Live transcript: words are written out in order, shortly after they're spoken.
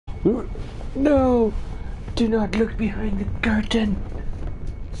No! Do not look behind the curtain!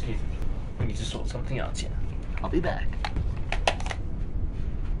 Excuse me. We need to sort something out here. I'll be back.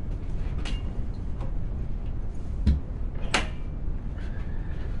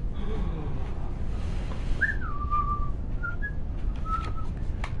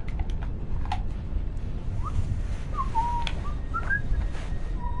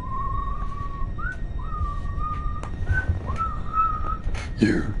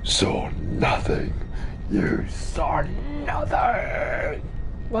 You saw nothing. You saw nothing.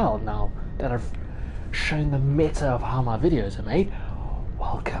 Well, now that I've shown the meta of how my videos are made,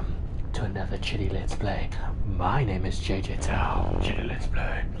 welcome to another Chitty Let's Play. My name is JJ Tao. Chitty Let's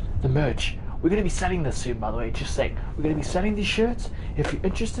Play. The merch. We're going to be selling this soon, by the way, just saying. We're going to be selling these shirts. If you're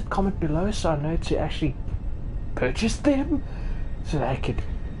interested, comment below so I know to actually purchase them so that I could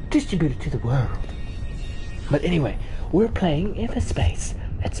distribute it to the world. But anyway, we're playing Everspace.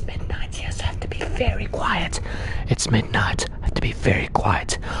 It's midnight here, so I have to be very quiet. It's midnight. I have to be very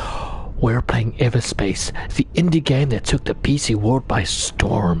quiet. We're playing Everspace, the indie game that took the PC world by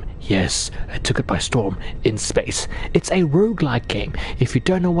storm. Yes, it took it by storm in space. It's a roguelike game. If you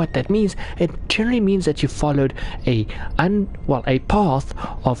don't know what that means, it generally means that you followed a path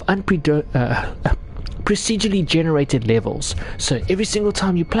of procedurally generated levels. So every single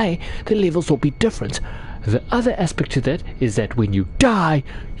time you play, the levels will be different. The other aspect to that is that when you die,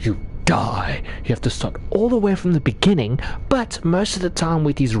 you die. You have to start all the way from the beginning, but most of the time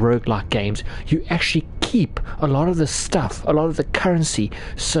with these roguelike games, you actually keep a lot of the stuff, a lot of the currency.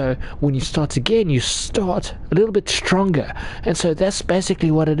 So when you start again, you start a little bit stronger. And so that's basically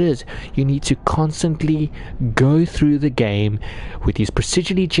what it is. You need to constantly go through the game with these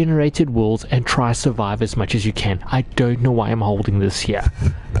procedurally generated worlds and try survive as much as you can. I don't know why I'm holding this here.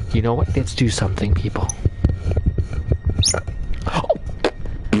 You know what? Let's do something, people.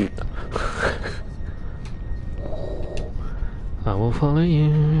 I will follow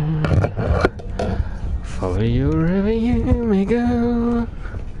you. Follow you wherever you may go.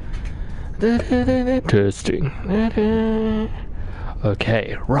 Testing.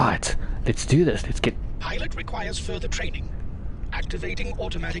 Okay, right. Let's do this. Let's get... Pilot requires further training. Activating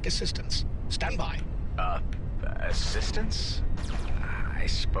automatic assistance. Stand by. Assistance? I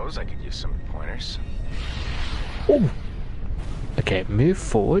suppose I could use some pointers. Oh! Okay, move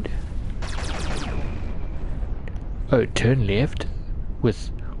forward. Oh, turn left with...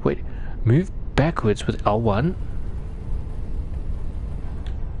 Wait, move backwards with L1.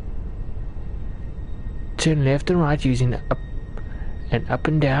 Turn left and right using up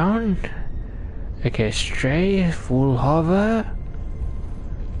and down. Okay, stray, full hover.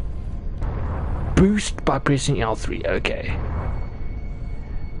 Boost by pressing L3, okay.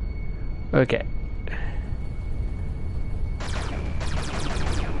 Okay.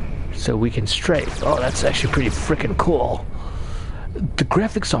 So we can strafe. Oh, that's actually pretty freaking cool. The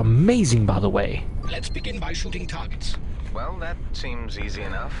graphics are amazing, by the way. Let's begin by shooting targets. Well, that seems easy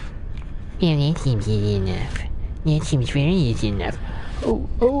enough. Yeah, that seems easy enough. That seems very easy enough. Oh.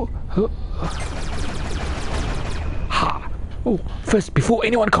 Ha! Oh, first, before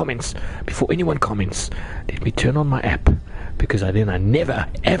anyone comments, let me turn on my app, because I never,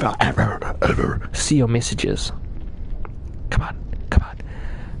 ever see your messages. Come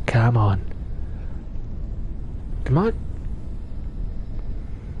on.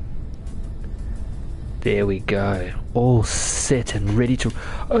 There we go. All set and ready to...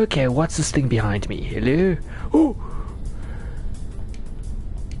 Okay, what's this thing behind me? Hello? Oh!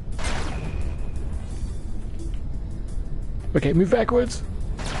 Okay, move backwards.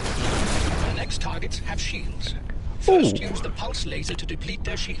 The next targets have shields. First, use the pulse laser to deplete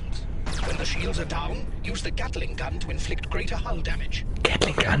their shields. When the shields are down, use the Gatling gun to inflict greater hull damage.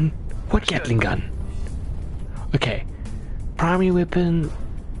 Gatling gun? What Gatling gun? Okay. Primary weapon.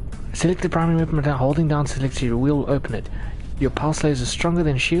 Select the primary weapon without holding down select your wheel, open it. Your pulse laser is stronger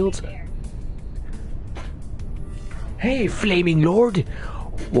than shields. Hey, Flaming Lord!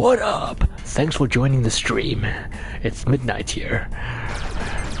 What up? Thanks for joining the stream. It's midnight here.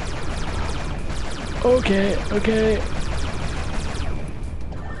 Okay.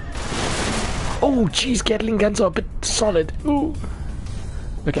 Oh, jeez, Gatling guns are a bit solid. Ooh.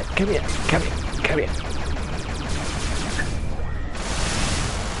 Okay, come here.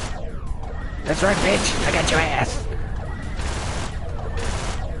 That's right, bitch. I got your ass.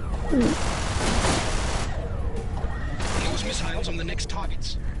 Use missiles on the next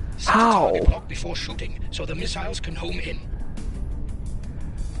targets. Set How? a target lock before shooting, so the missiles can home in.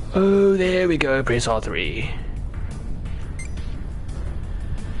 Oh, there we go. Press R3.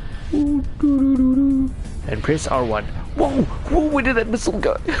 And press R1. Whoa! Whoa! Where did that missile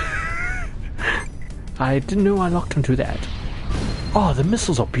go? I didn't know I locked onto that. Oh, the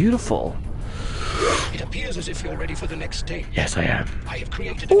missiles are beautiful. It appears as if you're ready for the next stage. Yes, I am. I have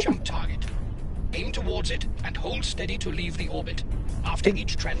created a jump target. Aim towards it and hold steady to leave the orbit. After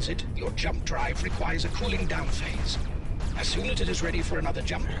each transit, your jump drive requires a cooling down phase. As soon as it is ready for another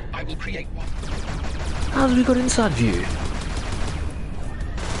jump, I will create one. How do we got inside view?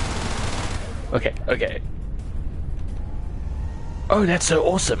 Okay, okay. Oh, that's so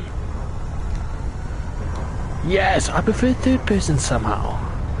awesome. Yes, I prefer third person somehow.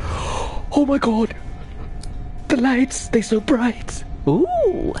 Oh my god. The lights, they're so bright.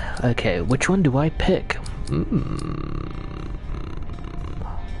 Ooh, okay, which one do I pick? I'm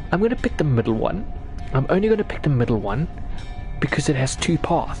gonna pick the middle one. I'm only gonna pick the middle one because it has 2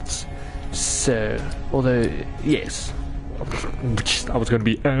 paths. So, although, yes. I was gonna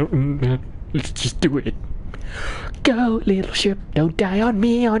be, let's just do it. Go, little ship, don't die on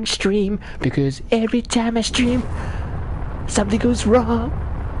me on stream, because every time I stream, something goes wrong.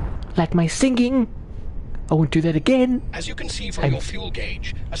 Like my singing. I won't do that again. As you can see from your fuel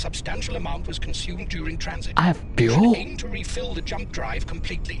gauge, a substantial amount was consumed during transit. I have You fuel? should aim to refill the jump drive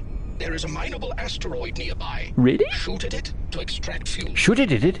completely. There is a mineable asteroid nearby. Really? Shoot at it to extract fuel. Shoot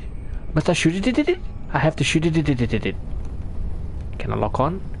it? Must I shoot it? I have to shoot it. Can I lock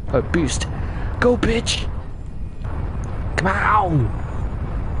on? Oh, boost. Go, bitch! Come on!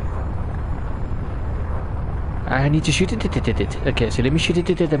 I need to shoot it. Okay, so let me shoot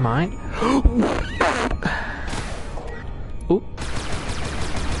it at the mine. Oh.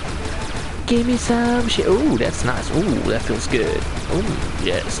 Give me some shit. Oh, that's nice. Oh, that feels good. Oh,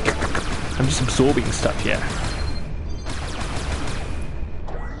 yes. I'm just absorbing stuff here.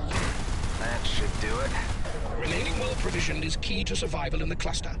 That should do it. Remaining well provisioned is key to survival in the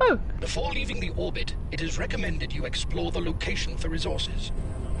cluster. Oh. Before leaving the orbit, it is recommended you explore the location for resources.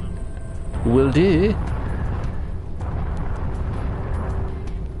 Will do.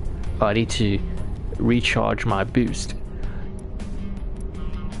 I need to recharge my boost.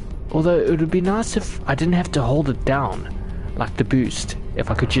 Although it would be nice if I didn't have to hold it down, like the boost.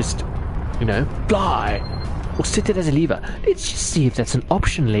 If I could just, you know, fly. Or set it as a lever. Let's just see if that's an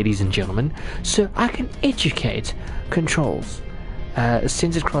option, ladies and gentlemen, so I can educate controls.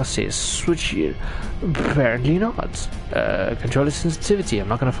 Censored crosshairs, switch, apparently not. Controller sensitivity, I'm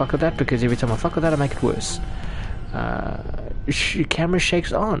not going to fuck with that because every time I fuck with that I make it worse. Camera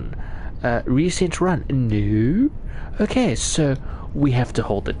shakes on. Reset run, no. Okay, so we have to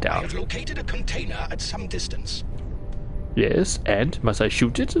hold it I down. have located a container at some distance. Yes, and must I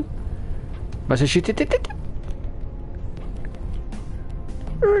shoot it? Must I shoot it?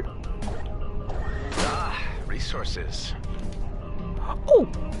 Resources. Oh,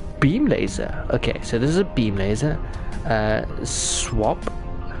 beam laser. Okay, so this is a beam laser. Swap.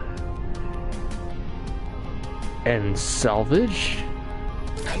 And salvage.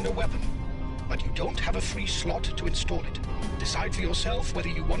 And a weapon. But you don't have a free slot to install it. Decide for yourself whether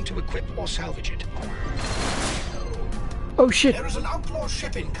you want to equip or salvage it. Oh shit. There is an outlaw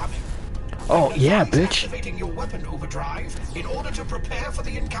ship incoming. Oh yeah, bitch. Activating your weapon overdrive in order to prepare for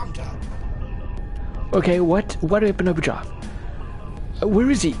the encounter. Okay, what weapon overdrive? Where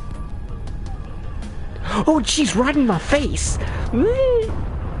is he? Oh jeez, right in my face.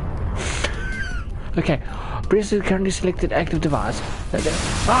 Okay, press the currently selected active device.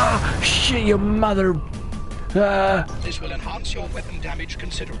 Ah, shit, your mother. This will enhance your weapon damage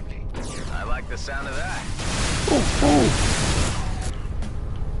considerably. I like the sound of that.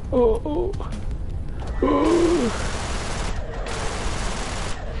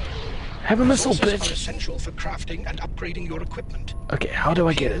 Have a missile, Resources bitch. are essential for crafting and upgrading your equipment. Okay, how do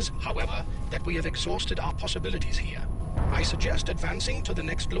I get it? However, that we have exhausted our possibilities here. I suggest advancing to the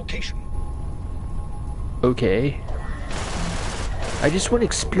next location. Okay. I just want to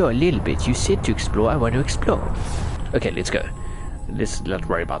explore a little bit. You said to explore, I want to explore. Okay, let's go. Let's not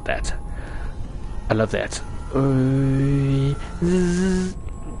worry about that. I love that.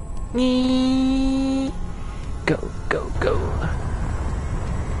 Go.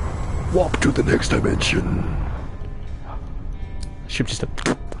 Warp to the next dimension. Ship just a...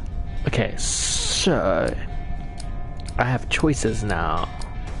 Okay, so... I have choices now.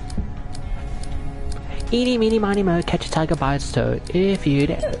 Eeny, meeny, miny, mo, catch a tiger by its toe if you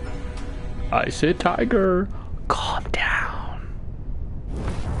dare. I said tiger. Calm down.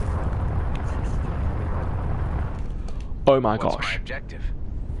 Oh my What's my gosh. objective?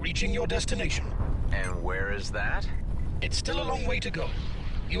 Reaching your destination. And where is that? It's still a long way to go.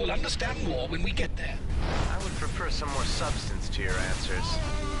 You will understand more when we get there. I would prefer some more substance to your answers.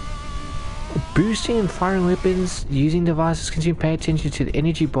 Boosting and firing weapons using devices consume. Pay attention to the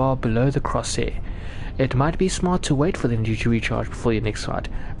energy bar below the crosshair. It might be smart to wait for the energy to recharge before your next fight.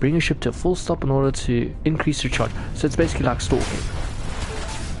 Bring your ship to a full stop in order to increase your charge. So it's basically like stalking.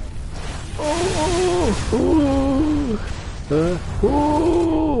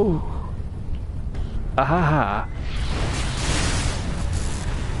 Ahaha.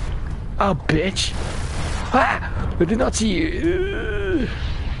 Oh, bitch. Ah! I did not see you.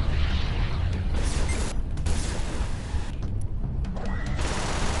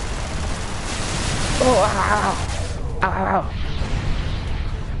 Oh, ow, ow, ow.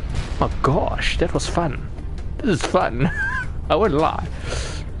 My gosh, that was fun. This is fun. I won't lie.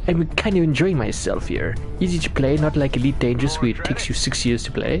 I'm kind of enjoying myself here. Easy to play, not like Elite Dangerous where it takes you 6 years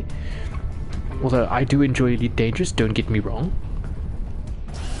to play. Although I do enjoy Elite Dangerous, don't get me wrong.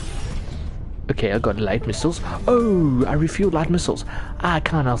 Okay, I got light missiles. Oh, I refueled light missiles. I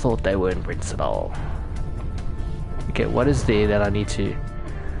kinda thought they were invincible. Okay, what is there that I need to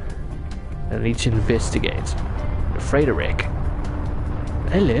investigate? Freighter wreck.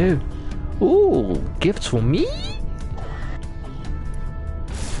 Hello. Ooh, gifts for me?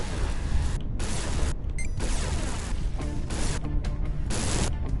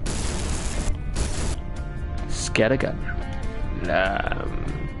 Scattergun.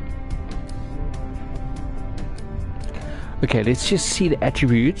 Okay, let's just see the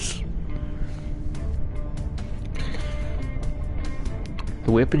attributes.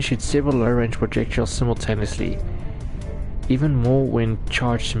 The weapon shoots several low-range projectiles simultaneously, even more when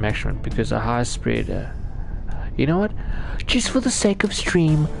charged to maximum because a high spread. You know what? Just for the sake of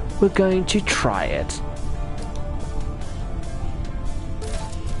stream, we're going to try it.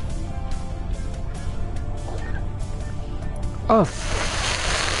 Oh,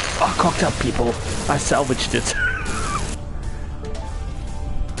 I cocked up, people. I salvaged it.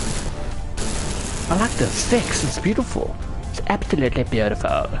 I like the effects. It's beautiful. It's absolutely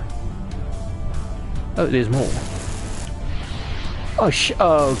beautiful. Oh, there's more.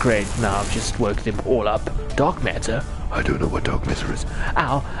 Oh, great. Now I've just woke them all up. Dark matter? I don't know what dark matter is.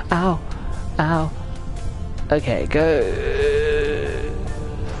 Ow, ow, ow. Okay, go.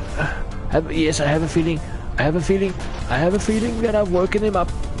 Yes, I have a feeling that I've woken them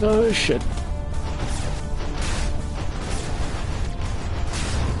up. Oh, shit.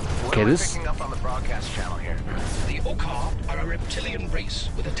 Okay, this... Picking up on the broadcast channel here. The Okar are a reptilian race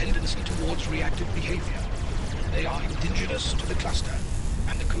with a tendency towards reactive behavior. They are indigenous to the cluster,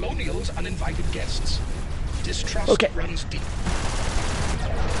 and the colonials uninvited guests. Distrust runs deep.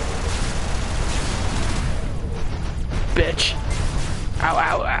 Bitch. Ow,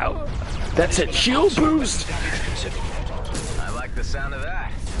 ow, ow. That's it. Shield boost. I like the sound of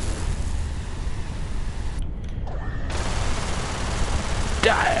that.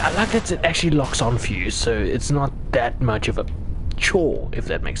 I like that it actually locks on for you, so it's not that much of a chore, if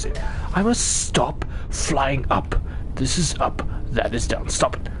that makes sense. I must stop flying up. This is up, that is down.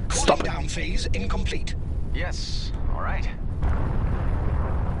 Stop it. Stop it. Down phase incomplete. Yes, all right.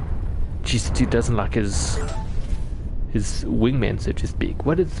 Jeez, the dude doesn't like his wingman, so to speak.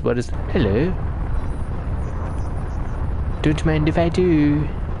 What is? Hello. Don't mind if I do.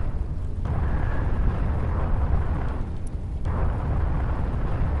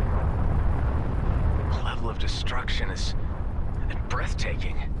 Of destruction is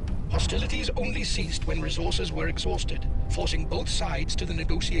breathtaking. Hostilities only ceased when resources were exhausted, forcing both sides to the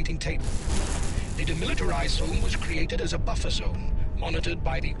negotiating table. The demilitarized zone was created as a buffer zone, monitored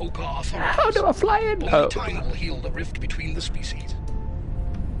by the Okar authorities. How do I fly in? Only time will heal the rift between the species.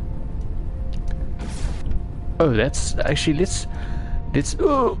 Oh, that's actually let's.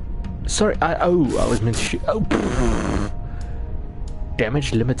 Oh, sorry. I was meant to shoot. Oh,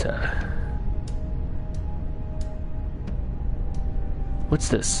 damage limiter. What's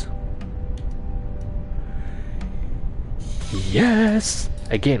this? Yes!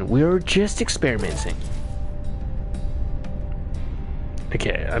 Again, we're just experimenting.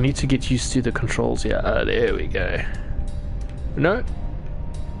 Okay, I need to get used to the controls here. There we go. No?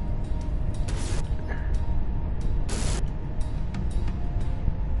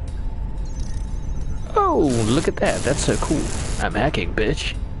 Oh, look at that. That's so cool. I'm hacking,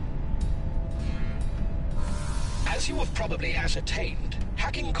 bitch. As you have probably ascertained,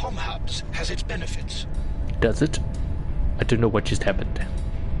 hacking comm hubs has its benefits. Does it? I don't know what just happened.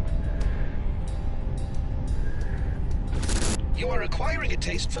 You are acquiring a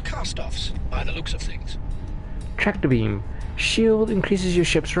taste for cast-offs, by the looks of things. Tractor beam. Shield increases your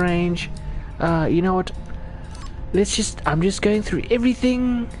ship's range. You know what? I'm just going through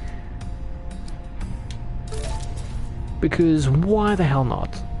everything. Because why the hell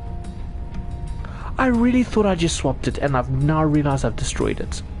not? I really thought I just swapped it, and I've now realized I've destroyed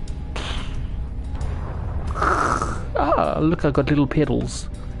it. Ah, look, I got little pedals.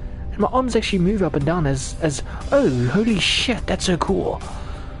 And my arms actually move up and down as oh, holy shit, that's so cool.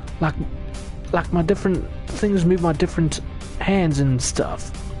 Like my different things move my different hands and stuff.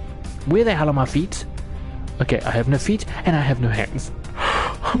 Where the hell are my feet? Okay, I have no feet and I have no hands.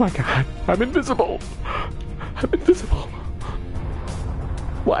 Oh my god, I'm invisible. I'm invisible.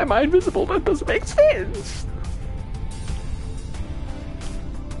 Why am I invisible? That doesn't make sense.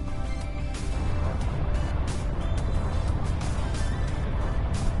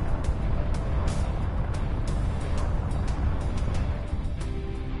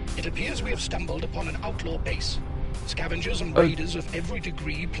 It appears we have stumbled upon an outlaw base. Scavengers and raiders of every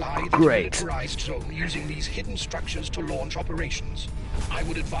degree ply the militarized zone using these hidden structures to launch operations. I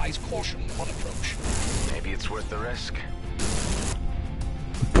would advise caution on approach. Maybe it's worth the risk.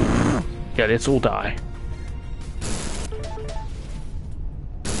 Yeah, let's all die.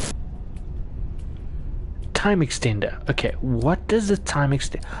 Time extender. Okay, what does the time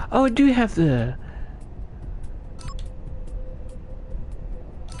extend? Oh, I do have the...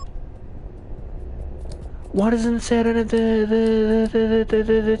 Why doesn't it say I don't have the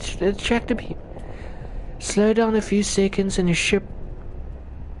tractor beam? Slow down a few seconds and your ship...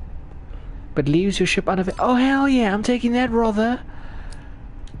 But leaves your ship unaffected. Oh, hell yeah, I'm taking that, rather.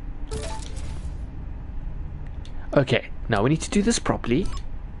 Okay, now we need to do this properly.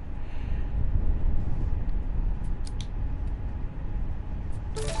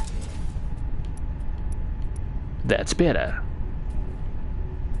 That's better.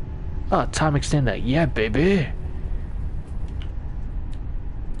 Oh, time extender. Yeah, baby.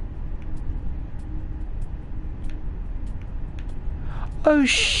 Oh,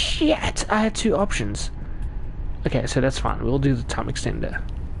 shit. I had two options. Okay, so that's fine. We'll do the time extender.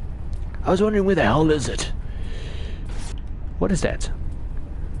 I was wondering where the hell is it? What is that?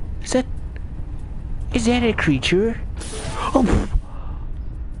 Is that a creature? Oh!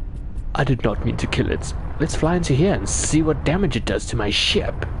 I did not mean to kill it. Let's fly into here and see what damage it does to my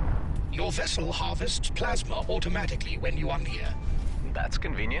ship. Your vessel harvests plasma automatically when you are near. That's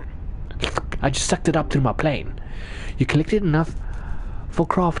convenient. I just sucked it up through my plane. You collected enough for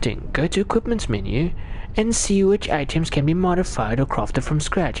crafting. Go to equipment menu and see which items can be modified or crafted from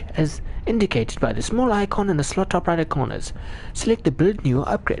scratch, as indicated by the small icon in the slot top right corners. Select the build new or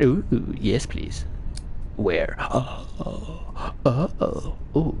upgrade. Ooh, yes please. Where? Oh,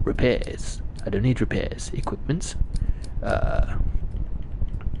 repairs. I don't need repairs. Equipment.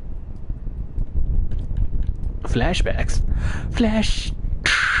 Flashbacks. Flash.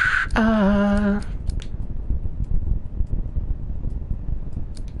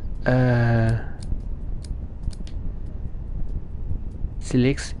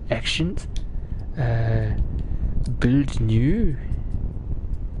 Selects actions. Build new.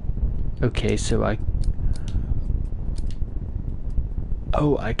 Okay, so I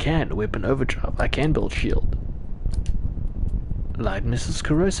can. Weapon overdrive. I can build shield. Light missiles,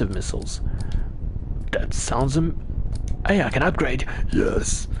 corrosive missiles. That sounds hey, I can upgrade.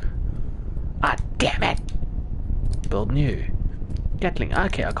 Yes. Ah, damn it. Build new. Gatling.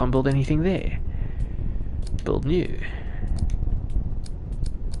 Okay, I can't build anything there. Build new.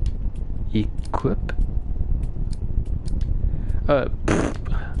 Equip.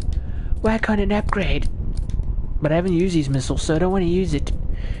 Why can't it upgrade? But I haven't used these missiles, so I don't want to use it.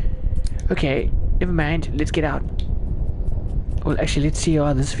 Okay, never mind. Let's get out. Well, actually, let's see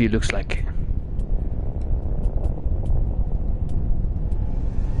how this view looks like.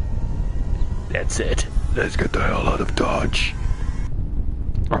 That's it. Let's get the hell out of Dodge.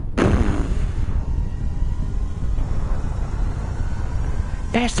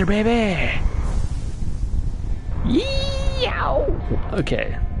 Faster, baby! Yeeow!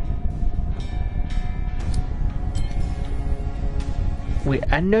 Okay. We're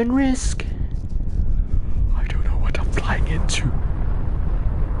unknown risk. I don't know what I'm flying into.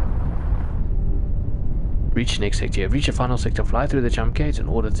 Reach next sector. Reach a final sector. Fly through the jump gates in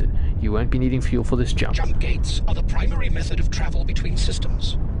order to... You won't be needing fuel for this jump. Jump gates are the primary method of travel between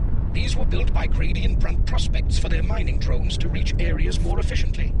systems. These were built by Gradient Brunt prospects for their mining drones to reach areas more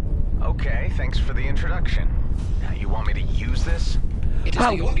efficiently. Okay, thanks for the introduction. Now, you want me to use this? It is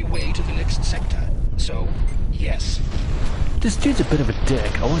the only way to the next sector, so yes. This dude's a bit of a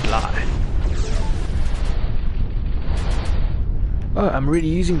dick, I won't lie. Oh, I'm really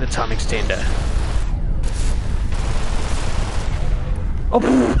using the time extender. Oh,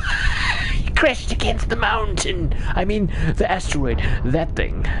 he crashed against the mountain. I mean, the asteroid, that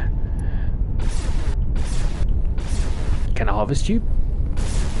thing. Can I harvest you?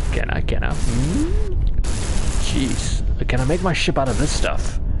 Can I? Jeez. Can I make my ship out of this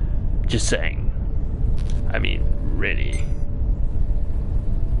stuff? Just saying. I mean, really.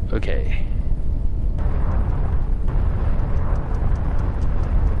 Okay.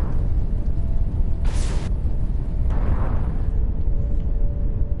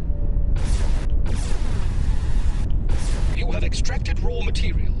 You have extracted raw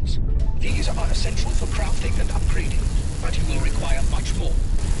materials. These are essential for crafting and upgrading, but you will require much more.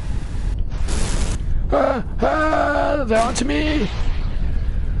 They're onto me!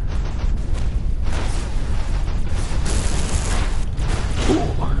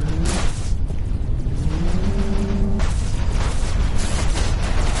 Ooh.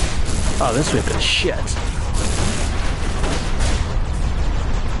 Oh, this weapon is shit.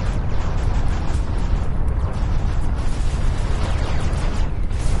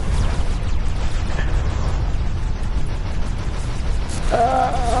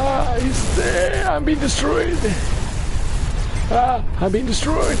 He's there. I'm being destroyed. I'm being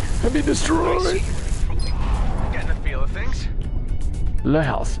destroyed. I'm being destroyed. Getting the feel of things? Low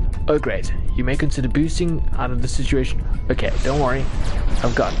health. Oh, great. You may consider boosting out of the situation. Okay, don't worry.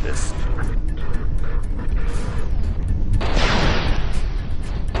 I've got this.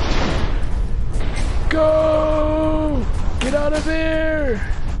 Go! Get out of there!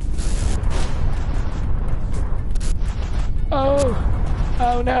 Oh!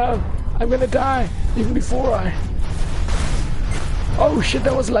 Oh no! I'm gonna die! Even before I... Oh shit,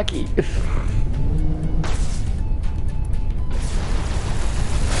 that was lucky!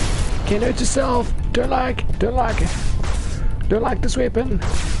 Okay, note to self. Don't like this weapon.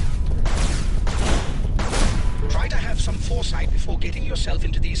 Try to have some foresight before getting yourself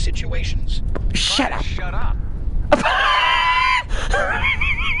into these situations. Shut up! Shut up.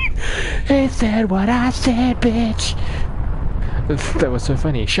 He said what I said, bitch. That was so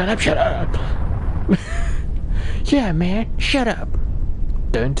funny. Shut up, shut up. Yeah, man, shut up.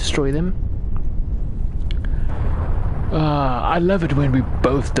 Don't destroy them. I love it when we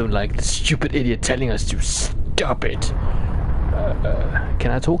both don't like the stupid idiot telling us to stop it.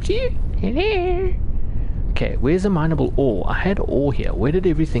 Can I talk to you? Hello? Okay, where's the mineable ore? I had ore here. Where did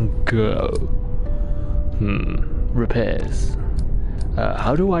everything go? Repairs.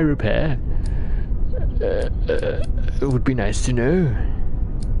 How do I repair? It would be nice to know.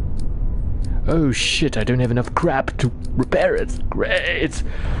 Oh shit, I don't have enough crap to repair it. Great!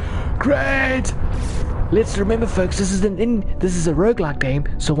 Great! Let's remember, folks, this is a roguelike game,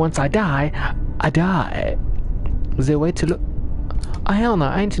 so once I die, I die. Is there a way to look? Oh hell no,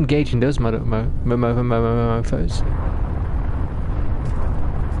 I ain't engaging those mofos.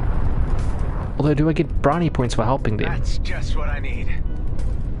 Although, do I get brownie points for helping them? That's just what I need.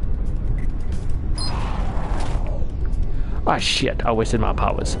 Ah shit, I wasted my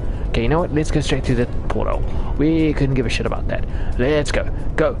powers. Okay, you know what? Let's go straight through the portal. We couldn't give a shit about that. Let's go.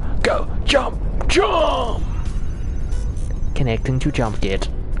 Go, go, jump, jump! Connecting to jump gate.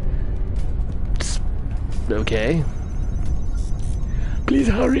 Okay. Please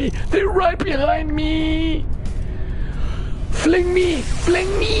hurry, they're right behind me! Fling me, fling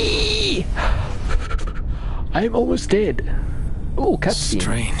me! I'm almost dead. Oh, cutscene.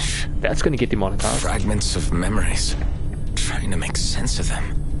 Strange. That's gonna get demonetized. Fragments of memories. Trying to make sense of them.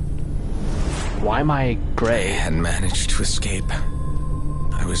 Why am I I grey? had managed to escape.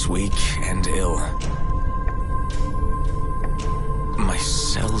 I was weak and ill. My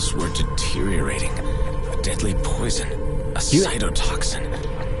cells were deteriorating. A deadly poison. A cytotoxin.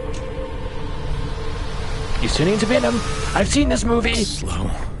 He's turning into Venom. I've seen this movie. Slow.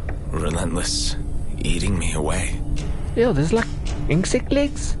 Relentless. Eating me away. Ew, there's like insect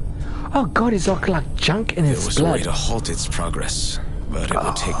legs. Oh god, he's got like junk in There his was a way blood. to halt its progress, but it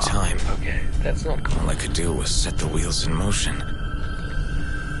would take time. Okay, that's not cool. All I could do was set the wheels in motion.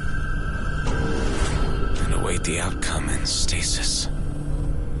 And await the outcome in stasis.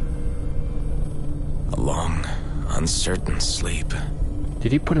 A long, uncertain sleep.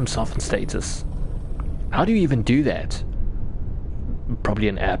 Did he put himself in status? How do you even do that? Probably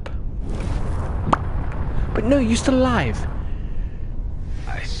an app. But no, you're still alive.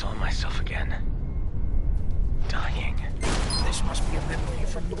 I saw myself again. Dying. This must be a memory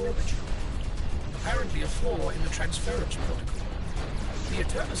from the original. Apparently a flaw in the transference protocol. The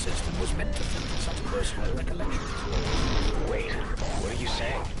Eterna system was meant to filter such personal recollections. Wait, what are you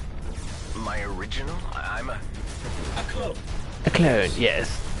saying? My original? I'm a... A clone. A clone, yes.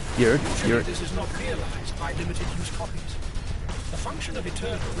 You're. This is not realized by limited use copies. The function of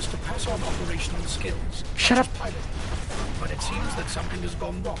Eterna was to pass on operational skills. Shut such up. as piloting. But it seems that something has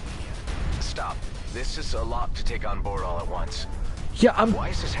gone wrong here. Stop. This is a lot to take on board all at once. Yeah, I'm. Why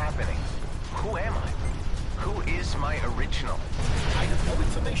is this happening? Who am I? Who is my original? I have no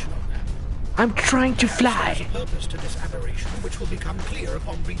information on that. I'm trying to There's fly. a purpose to this aberration, which will become clear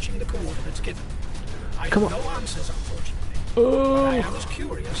upon reaching the coordinates given. I Come have on. no answers, unfortunately. But I Oh, am as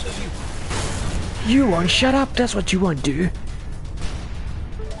curious as you. you want shut up? That's what you want, do.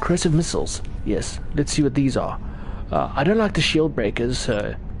 Corrosive missiles. Yes. Let's see what these are. I don't like the shield breakers,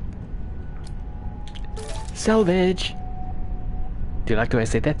 so salvage. Do you like the way I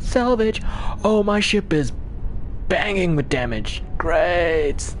say that? Salvage. Oh, my ship is banging with damage.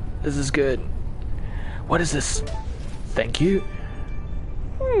 Great. This is good. What is this? Thank you.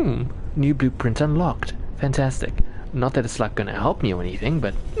 New blueprint unlocked. Fantastic. Not that it's like gonna help me or anything,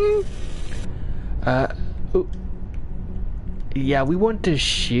 but ooh. Yeah, we want to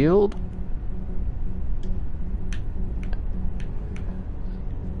shield.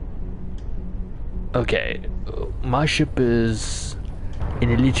 Okay, my ship is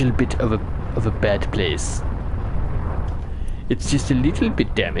in a little bit of a bad place. It's just a little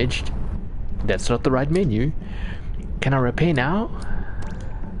bit damaged. That's not the right menu. Can I repair now?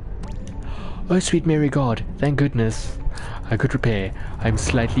 Oh, sweet Mary God, thank goodness. I could repair. I'm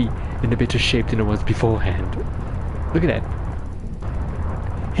slightly in a better shape than I was beforehand. Look at that.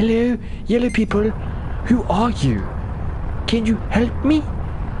 Hello, yellow people. Who are you? Can you help me?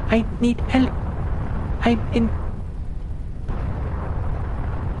 I need help. I'm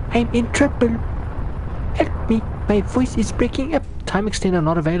in trouble. Help me. My voice is breaking up. Time extender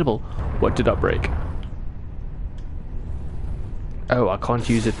not available. What did I break? Oh, I can't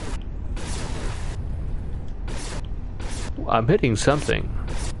use it. I'm hitting something.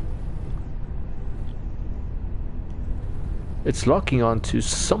 It's locking onto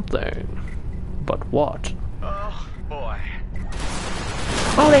something. But what? Oh, boy.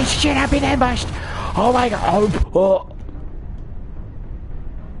 Holy shit, I've been ambushed! Oh my god! Oh.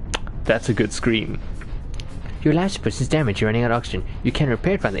 That's a good scream. Your life support is damaged. You're running out of oxygen. You can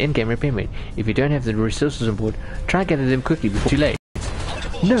repair it by the in-game repair mate. If you don't have the resources on board, try getting them quickly before it's too late.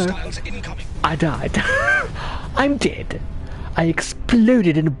 No, I died. I'm dead. I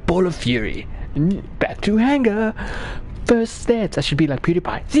exploded in a ball of fury. Back to hangar. First deaths. I should be like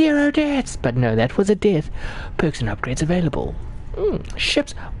PewDiePie. 0 deaths. But no, that was a death. Perks and upgrades available.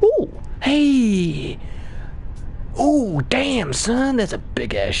 Ships. Ooh, hey. Ooh, damn, son. That's a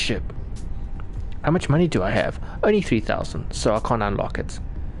big ass ship. How much money do I have? Only 3,000, so I can't unlock it.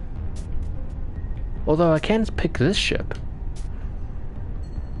 Although I can pick this ship.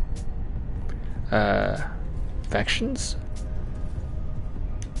 Factions?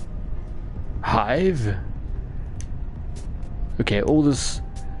 Hive? Okay, all this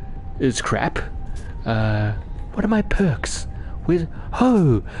is crap. What are my perks?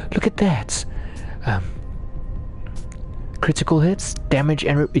 Oh, look at that. Critical hits, damage,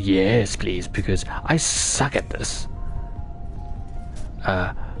 and yes, please, because I suck at this.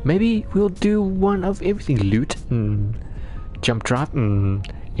 Maybe we'll do one of everything. Loot, jump drive,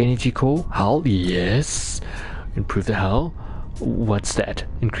 energy core, hull, yes. Improve the hull. What's that?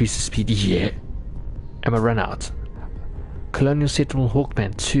 Increase the speed, yeah. Am I run out? Colonial Settlement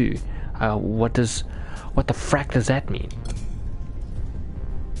Hawkman 2. What the frack does that mean?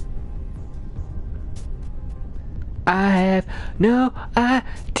 I have no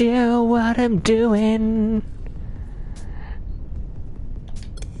idea what I'm doing.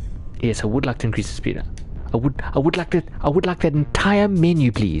 Yes, I would like to increase the speed. I would like that entire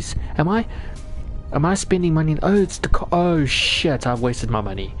menu, please. Am I spending money? Oh, it's the oh shit! I've wasted my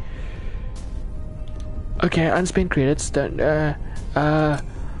money. Okay, unspent credits. Don't.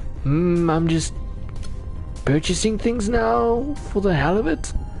 I'm just purchasing things now for the hell of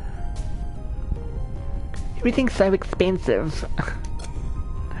it. Everything's so expensive.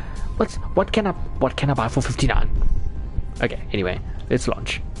 What can I buy for 59? Okay, anyway, let's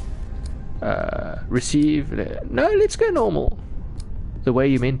launch. Receive. No, let's go normal. The way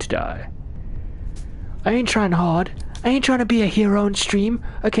you meant to die. I ain't trying hard. I ain't trying to be a hero on stream.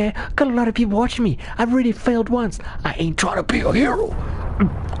 Okay, got a lot of people watching me. I've already failed once. I ain't trying to be a hero.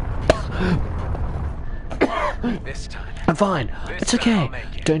 This time. I'm fine. It's okay.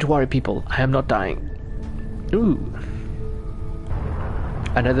 Don't worry, people. I am not dying. Ooh.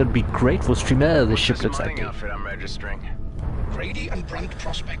 I know that'd be great for streamer. The ship looks like outfit I'm registering. Grady and Brunt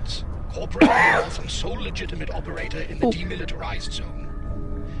Prospects, corporate north and sole legitimate operator in the demilitarized zone.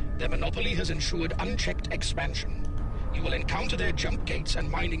 Their monopoly has ensured unchecked expansion. You will encounter their jump gates and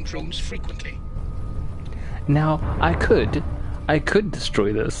mining drones frequently. Now, I could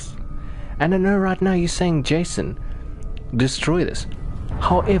destroy this. And I know right now you're saying, Jason, destroy this.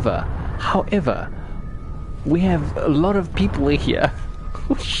 However, we have a lot of people here.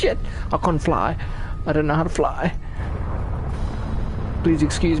 Oh shit, I can't fly. I don't know how to fly. Please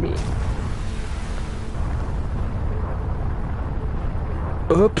excuse me.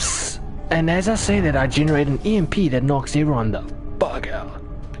 Oops. And as I say that, I generate an EMP that knocks everyone the fuck out.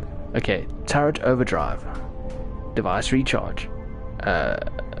 Okay, turret overdrive. Device recharge.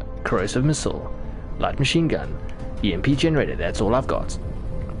 Corrosive missile. Light machine gun. EMP generator, that's all I've got.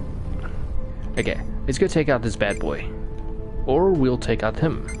 Okay, let's go take out this bad boy. Or we'll take out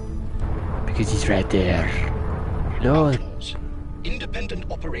him. Because he's right there. Lord. Outlaws.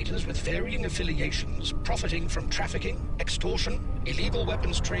 Independent operators with varying affiliations, profiting from trafficking, extortion, illegal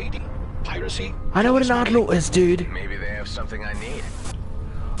weapons trading, piracy. I know what an outlaw is, dude. Maybe they have something I need.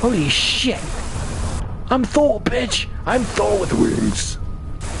 Holy shit. I'm Thor, bitch. I'm Thor with wings.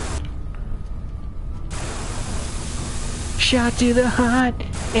 Shot to the heart,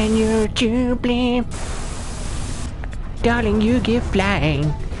 and you're to blame. Darling, you get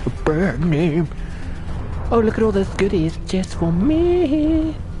flying. A bird name. Oh, look at all those goodies just for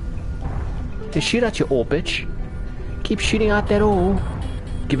me. Just shoot at your ore, bitch. Keep shooting out that ore.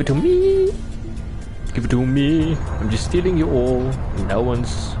 Give it to me. Give it to me. I'm just stealing your ore. No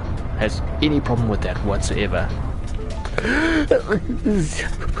one's has any problem with that whatsoever.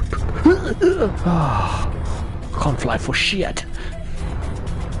 Can't fly for shit.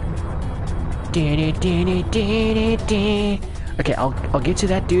 Okay, I'll get to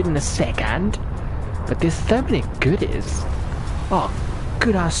that dude in a second. But there's so many goodies. Oh,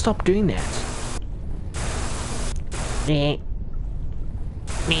 good, I stopped doing that.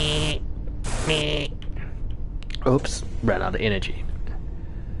 Oops, ran out of energy.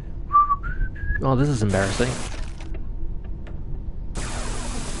 Oh, this is embarrassing.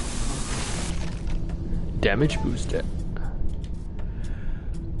 Damage booster.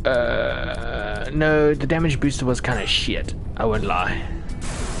 No, the damage booster was kind of shit. I won't lie.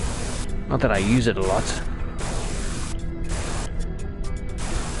 Not that I use it a lot.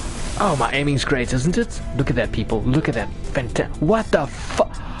 Oh, my aiming's great, isn't it? Look at that, people. Look at that. What the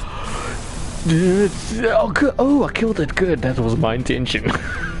fuck? Oh, I killed it. Good. That was my intention.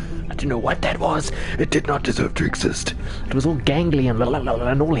 I didn't know what that was. It did not deserve to exist. It was all gangly and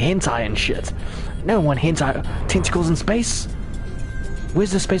all hentai and shit. No one hentai tentacles in space.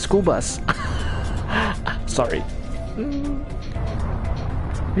 Where's the space school bus? Sorry.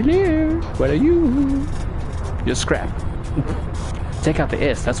 Hello, what are you? You're scrap. Take out the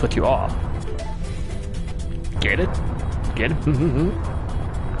S, that's what you are. Get it? Get it?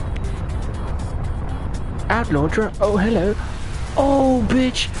 Outlaw drone. Oh, hello. Oh,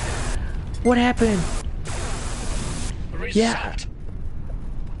 bitch. What happened? Result. Yeah.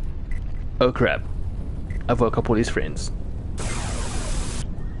 Oh, crap. I woke up all his friends.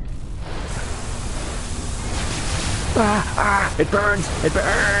 It burns! It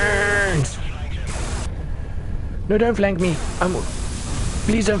burns! No, don't flank me.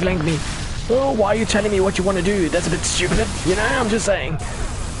 Please don't flank me. Oh, why are you telling me what you want to do? That's a bit stupid. You know, I'm just saying.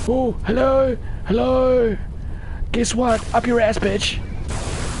 Oh, hello? Hello? Guess what? Up your ass, bitch.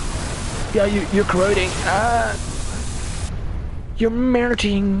 Yeah, you're corroding. You're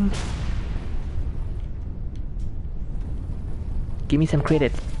melting. Give me some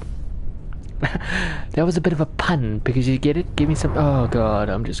credit. That was a bit of a pun, because you get it? Give me some... Oh god,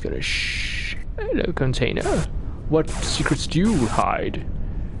 I'm just gonna shh. Hello, container. What secrets do you hide?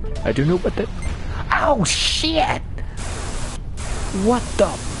 I don't know what that... Oh shit! What the...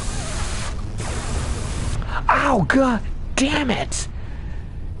 Oh god damn it!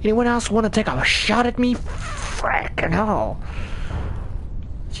 Anyone else want to take a shot at me? Frickin' hell.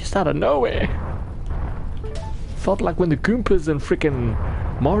 Just out of nowhere. Felt like when the Goombas and frickin'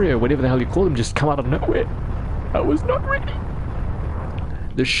 Mario, whatever the hell you call them, just come out of nowhere. I was not ready.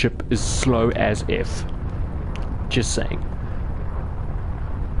 This ship is slow as F. Just saying.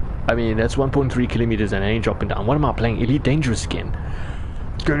 I mean, that's 1.3 kilometers and I ain't dropping down. What am I playing? Elite Dangerous again?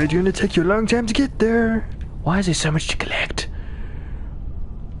 It's gonna take you a long time to get there. Why is there so much to collect?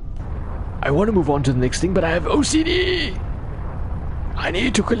 I want to move on to the next thing, but I have OCD. I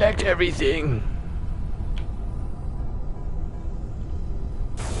need to collect everything.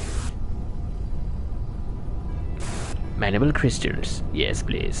 Manable crystals. Yes,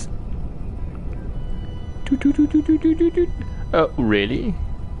 please. Oh, really?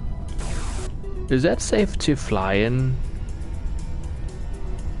 Is that safe to fly in?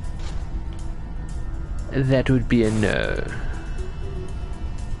 That would be a no.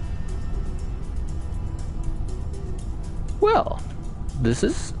 Well, this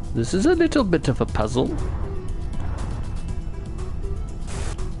is a little bit of a puzzle.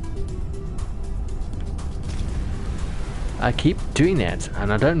 I keep doing that,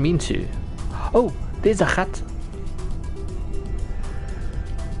 and I don't mean to. Oh, There's a hut.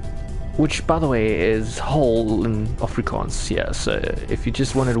 Which, by the way, is whole in Afrikaans. Yeah, so if you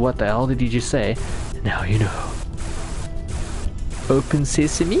just wondered what the hell did he just say, now you know. Open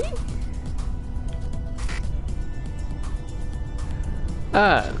sesame?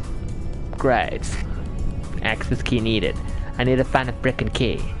 Oh, great. Access key needed. I need to find a frickin'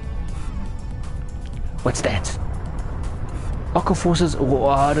 key. What's that? Aqua forces. Oh,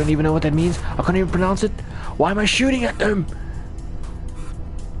 I don't even know what that means. I can't even pronounce it. Why am I shooting at them?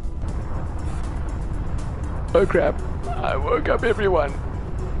 Oh crap. I woke up everyone.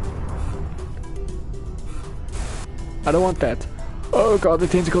 I don't want that. Oh god, the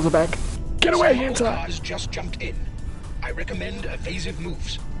tentacles are back. Get away, Hunter! Cars just jumped in. I recommend evasive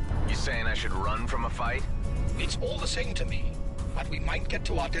moves. You saying I should run from a fight? It's all the same to me, but we might get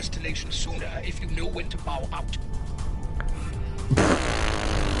to our destination sooner if you know when to bow out.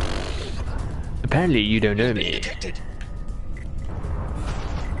 Apparently you don't know me. Detected.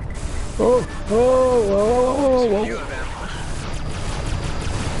 Oh, oh, oh, You oh, of them.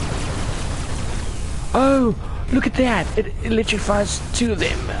 oh, look at that. It electrifies two of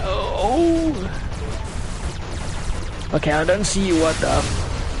them. Oh. Okay, I don't see what the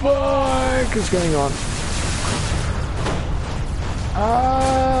fuck is going on.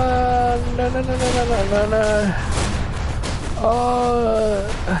 No, no, no, no, no, no, no, no.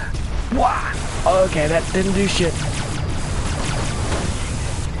 What? Okay, that didn't do shit.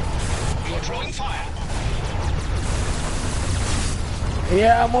 You're drawing fire.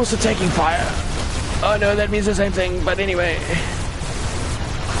 Yeah, I'm also taking fire. Oh no, that means the same thing, but anyway.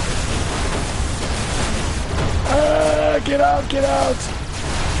 Get out, get out!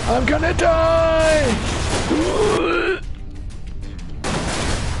 I'm gonna die!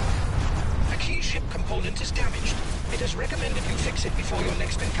 A key ship component is damaged. It is recommended you fix it before your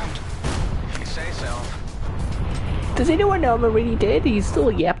next encounter. If you say so. Does anyone know I'm already dead? He's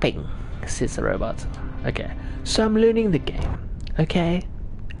still yapping, says the robot. Okay, so I'm learning the game. Okay?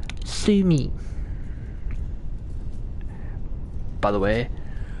 Sue me. By the way,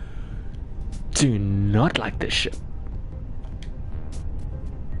 do not like this ship.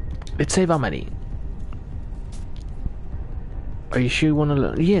 Let's save our money. Are you sure you want to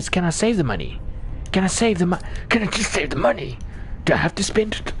learn? Yes, can I save the money? Can I save the money? Can I just save the money? Do I have to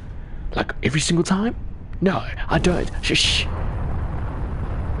spend it? Like every single time? No, I don't. Shh.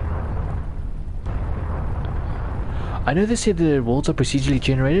 I know they said the worlds are procedurally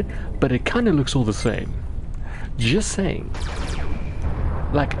generated, but it kind of looks all the same. Just saying.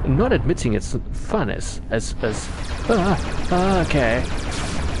 Like, not admitting it's fun as okay.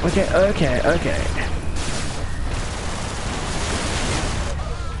 Okay.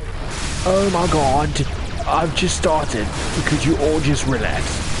 Oh my god, I've just started. Could you all just relax?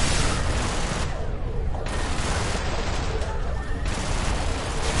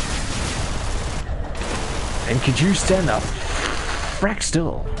 And could you stand up? Frack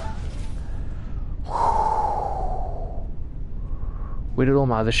still. Where did all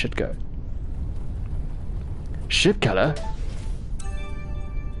my other shit go? Ship color?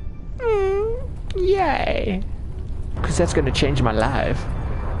 Yay! Because that's going to change my life.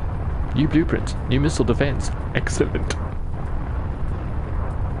 New blueprint, new missile defense. Excellent.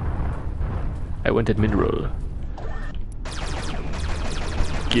 I wanted mineral.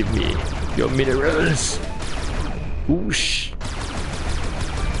 Give me your minerals. Whoosh.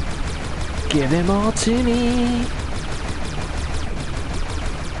 Give them all to me.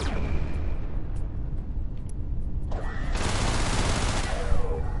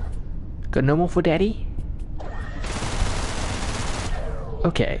 Got no more for daddy?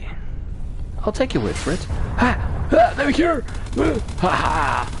 Okay. I'll take your word for it. Ha! They're here! Ha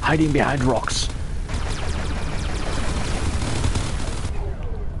ha! Hiding behind rocks.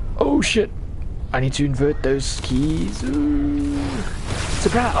 Oh shit! I need to invert those keys. Ooh.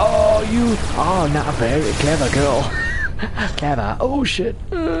 Surprise! Oh, you! Oh, not very clever girl. Clever. Oh shit!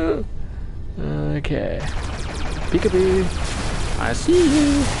 Okay. Peekaboo. I see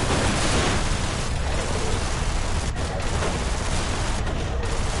you.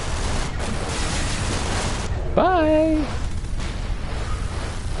 Bye!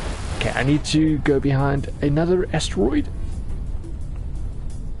 Okay, I need to go behind another asteroid.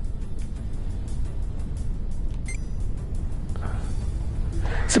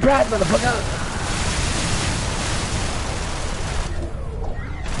 Surprise, motherfucker!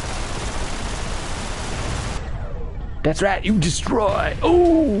 That's right, you destroy!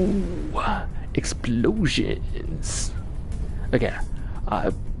 Oh! Explosions. Okay.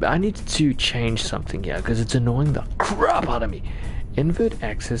 I need to change something here because it's annoying the crap out of me. Invert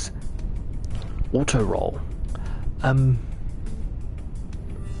axis. auto roll.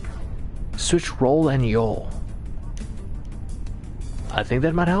 Switch roll and yaw. I think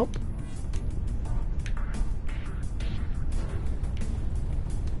that might help.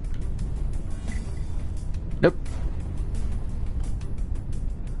 Nope.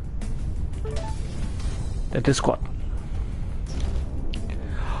 That is squat.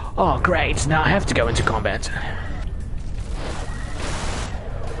 Oh great, now I have to go into combat.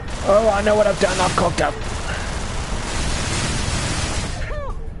 Oh, I know what I've done, I've cocked up.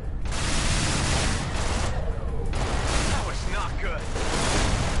 That was not good.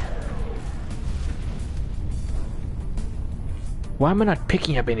 Why am I not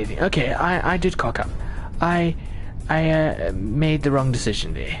picking up anything? Okay, I did cock up. I made the wrong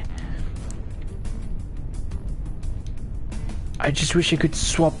decision there. I just wish I could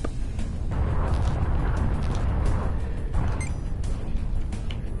swap.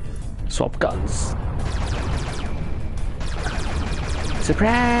 Swap guns.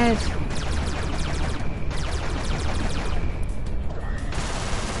 Surprise!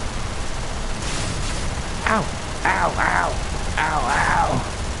 Ow! Ow! Ow! Ow! Ow!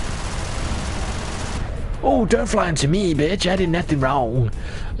 Oh, don't fly into me, bitch! I did nothing wrong.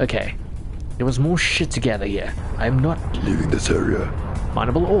 Okay. There was more shit together here. I'm not Leaving this area.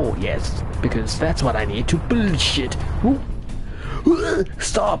 mineable ore, yes, because that's what I need to build shit. Ooh.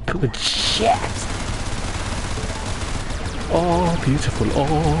 Stop with shit. Oh, beautiful.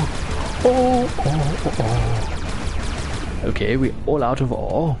 Oh, oh, oh, oh, oh. Okay, we're all out of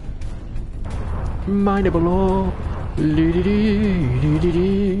ore. Mineable ore.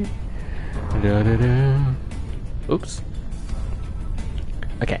 Oops.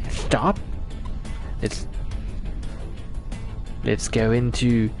 Okay, stop. Let's go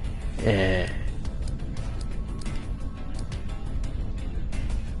into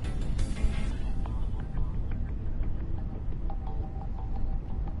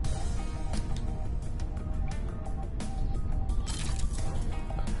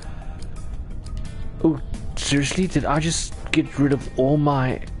oh, seriously? Did I just get rid of all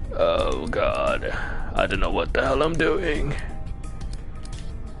my... Oh god. I don't know what the hell I'm doing.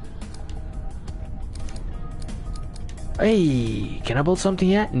 Hey, can I build something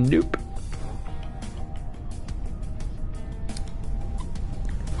yet? Nope.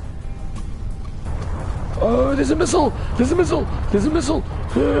 Oh, there's a missile! There's a missile! There's a missile!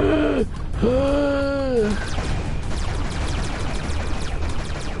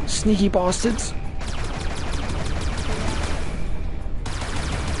 Sneaky bastards!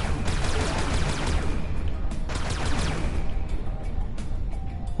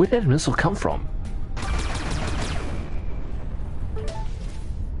 Where did that missile come from?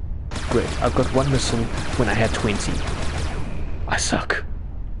 Great, I've got one missile when I had 20. I suck.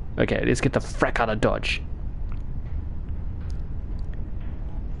 Okay, let's get the frack out of Dodge.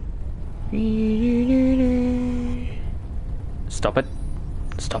 Stop it.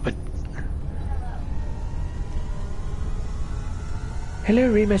 Stop it.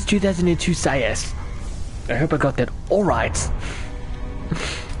 Hello, Remus 2002 Sayas. I hope I got that alright.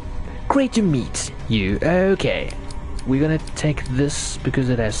 Great to meet you. Okay. We're gonna take this because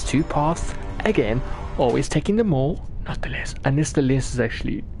it has two paths. Again, always taking the more, not the less. Unless the less is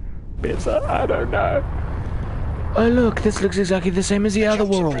actually better. I don't know. Oh look, this looks exactly the same as the other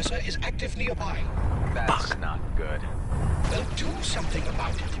world. The suppressor is active nearby. That's not good. Well, do something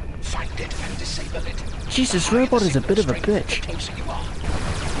about it. Find it and disable it. Jesus, The higher robot the is a bit of a signal strength, bitch. the closer you are.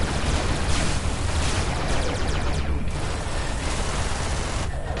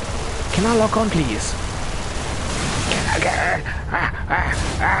 Can I lock on, please?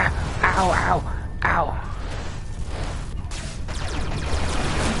 Ow, ow, ow.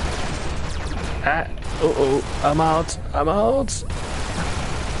 Uh-oh, I'm out, I'm out.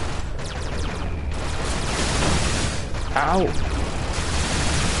 Ow.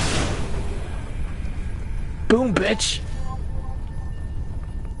 Boom, bitch.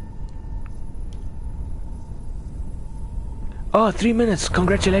 Oh, 3 minutes,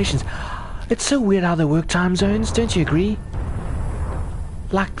 congratulations. It's so weird how they work time zones, don't you agree?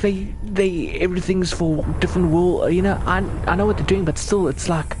 Like everything's for different world, you know, I know what they're doing, but still, it's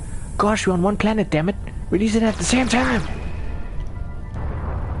like, gosh, we're on one planet, damn it. Release it at the same time.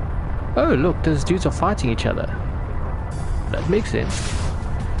 Oh, look, those dudes are fighting each other. That makes sense.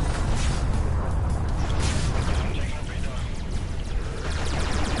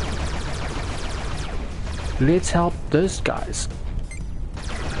 Let's help those guys.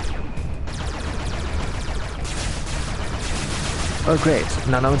 Oh great,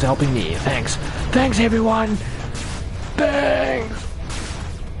 now no one's helping me. Thanks. Thanks everyone! Thanks!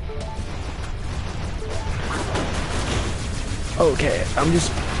 Okay, I'm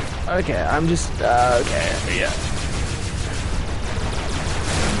just... Okay, yeah.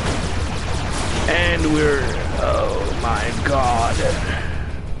 And we're... Oh my god.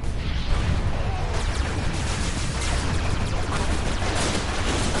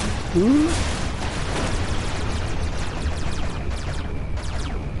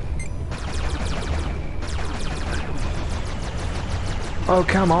 Oh,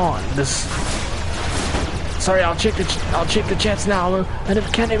 come on. This... Sorry, I'll check the chats now. And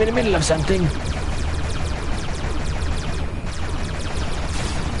if I'm in the middle of something.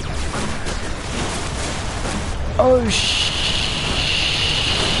 Oh shit!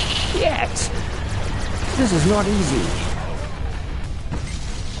 This is not easy.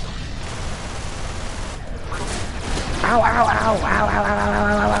 Ow, ow, ow, ow, ow, ow, ow,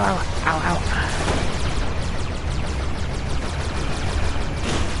 ow, ow, ow, ow.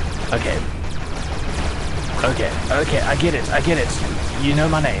 Okay. Okay, I get it. You know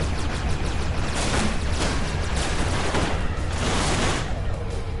my name.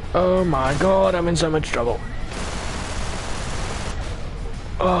 Oh my god, I'm in so much trouble.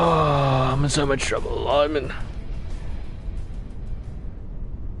 Oh, I'm in so much trouble.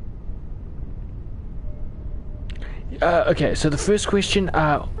 Okay, so the first question,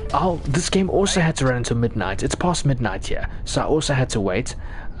 this game also had to run until midnight. It's past midnight here, so I also had to wait.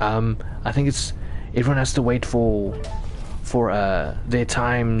 I think everyone has to wait for their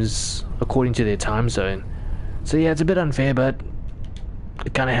times according to their time zone. So yeah, it's a bit unfair, but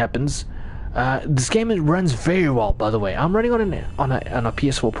it kind of happens. This game runs very well, by the way. I'm running on a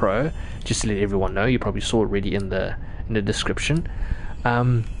PS4 Pro, just to let everyone know. You probably saw already in the description.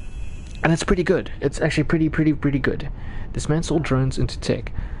 And it's pretty good. It's actually pretty good. Dismantle drones into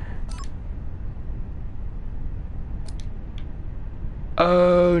tech.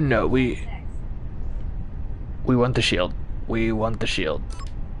 Oh no, we want the shield. We want the shield.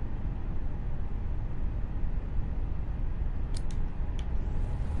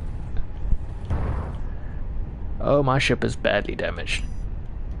 Oh, my ship is badly damaged.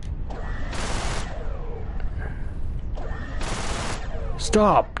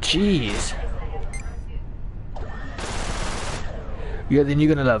 Stop, jeez. Yeah, then you're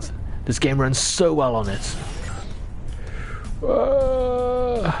gonna love. This game runs so well on it.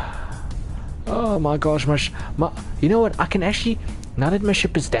 Oh my gosh, you know what? I can actually, now that my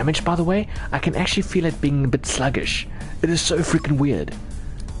ship is damaged, by the way, I can actually feel it being a bit sluggish. It is so freaking weird.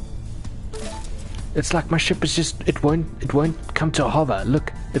 It's like my ship is just, it won't come to a hover.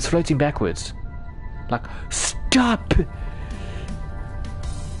 Look, it's floating backwards. Like, stop!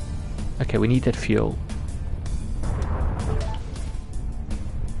 Okay, we need that fuel.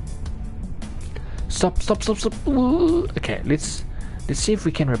 Stop. Okay, let's see if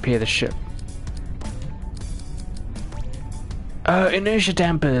we can repair the ship. Oh, inertia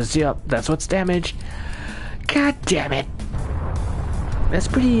dampers. Yep, that's what's damaged. God damn it. That's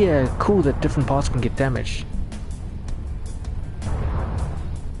pretty cool that different parts can get damaged.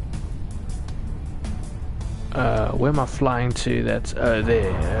 Where am I flying to? That's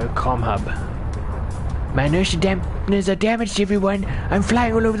there, comm hub. My inertia dampers are damaged, everyone. I'm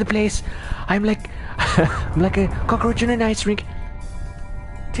flying all over the place. I'm like I'm like a cockroach in an ice rink.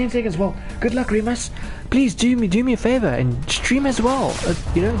 10 seconds. Well, good luck, Remus. Please do me a favor and stream as well.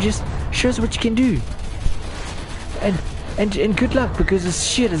 You know, just show us what you can do. And good luck, because this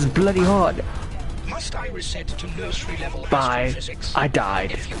shit is bloody hard. Must I reset to nursery level Bye. astrophysics? I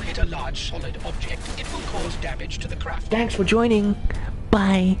died. If you hit a large solid object, it will cause damage to the craft. Thanks for joining.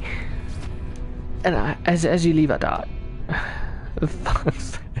 Bye. And as you leave, I died.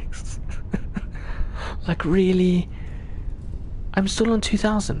 Like, really? I'm still on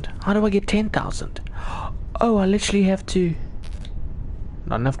 2,000. How do I get 10,000? Oh, I literally have to...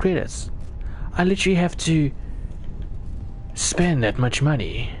 Not enough credits. I literally have to spend that much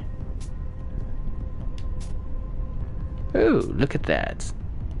money. Oh, look at that.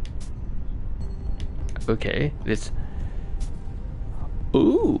 Okay, let's...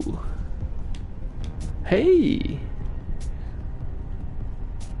 Ooh. Hey.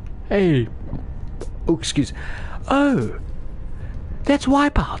 Hey. Oh, excuse. Oh. That's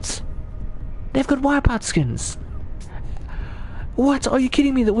Wipeouts. They've got Wipeout skins. What? Are you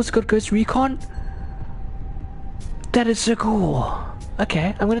kidding me? That was got Ghost Recon? That is so cool.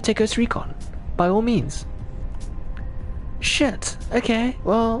 Okay, I'm gonna take Ghost Recon. By all means. Shit. Okay,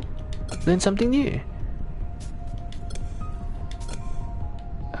 well, learn something new.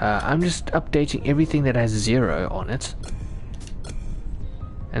 I'm just updating everything that has 0 on it.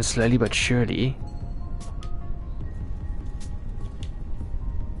 And slowly but surely...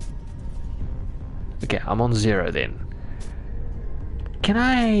 Okay, I'm on 0 then. Can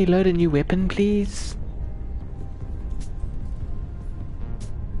I load a new weapon, please?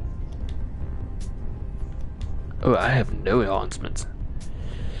 Oh, I have no enhancements.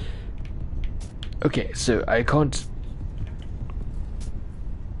 Okay, so I can't...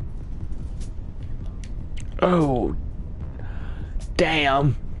 Oh,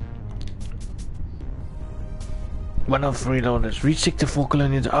 damn. One of 3 loaders. Reach Sector 4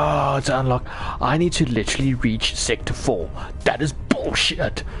 colonials. Oh, it's unlocked. I need to literally reach Sector 4. That is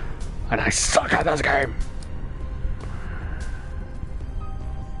bullshit. And I suck at this game.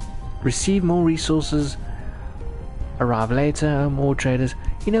 Receive more resources. Arrive later. More traders.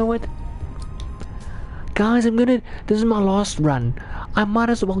 You know what? Guys, this is my last run. I might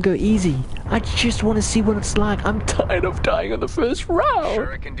as well go easy. I just want to see what it's like. I'm tired of dying on the first round.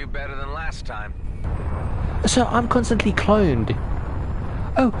 Sure, it can do better than last time. So I'm constantly cloned.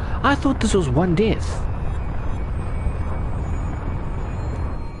 Oh, I thought this was one death.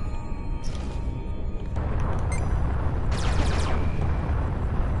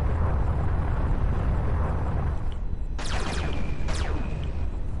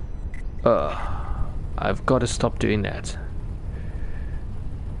 I've got to stop doing that.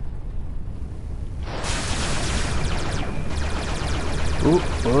 Ooh,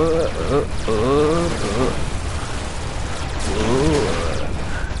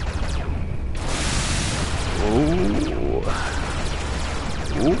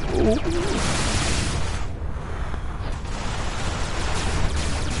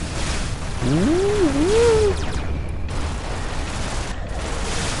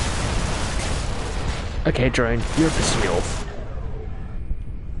 Okay, drone, you're pissing me off.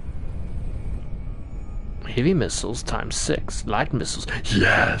 Heavy missiles times 6. Light missiles.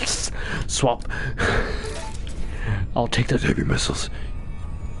 Yes! Swap. I'll take those heavy missiles.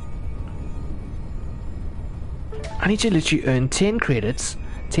 I need to literally earn 10 credits,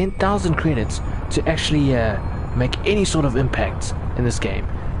 10,000 credits to actually make any sort of impact in this game.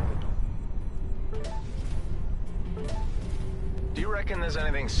 Do you reckon there's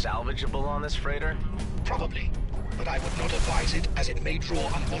anything salvageable on this freighter? Probably, but I would not advise it as it may draw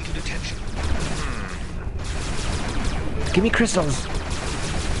unwanted attention. Give me crystals.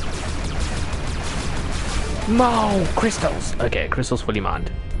 No, crystals. Okay, crystals fully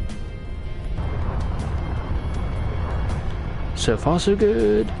mined. So far, so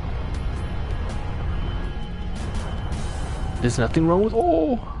good. There's nothing wrong with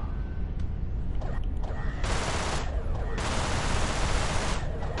ore.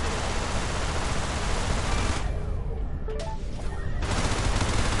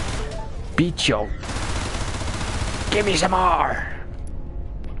 Beat you. Give me some more.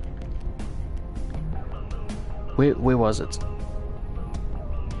 Where was it?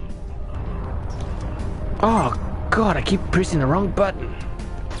 Oh god, I keep pressing the wrong button.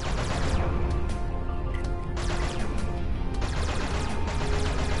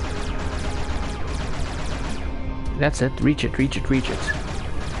 That's it. Reach it, reach it, reach it.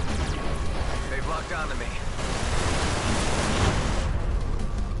 They've locked onto me.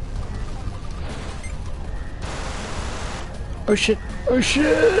 Oh shit! Oh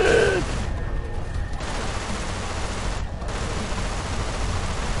shit!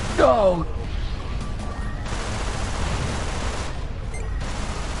 No!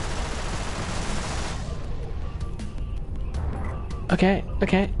 Okay,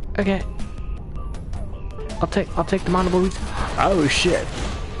 okay, okay. I'll take the mountable routes. Oh shit!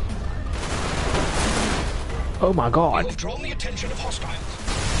 Oh my god! You've drawn the attention of hostiles.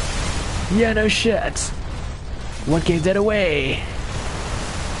 Yeah, no shit. What gave that away?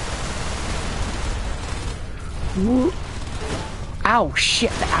 Woo. Ow,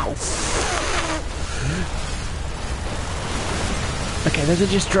 shit, ow. Okay, those are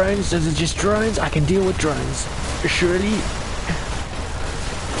just drones, those are just drones. I can deal with drones. Surely.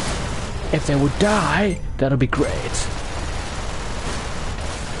 If they would die, that'll be great.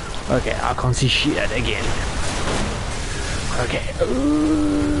 Okay, I can't see shit again. Okay.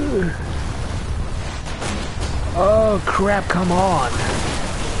 Ooh. Oh crap, come on.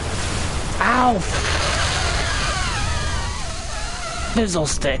 Ow! Fizzle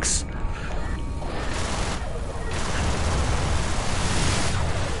sticks.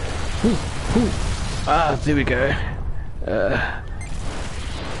 Ah, there we go.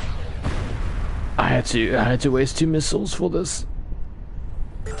 I had to waste 2 missiles for this.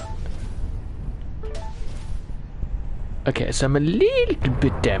 Okay, so I'm a little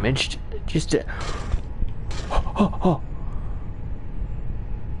bit damaged. Just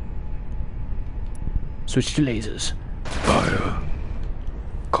switch to lasers. Fire.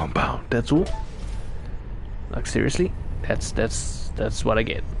 Compound. That's all. Like seriously? That's That's what I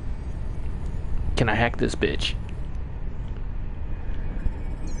get. Can I hack this bitch?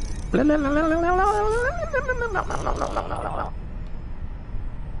 I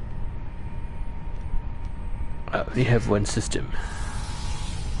only have one system.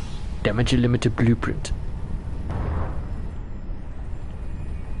 Damage limiter blueprint.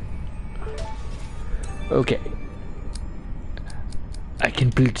 Okay. I can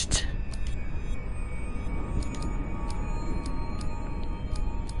build it.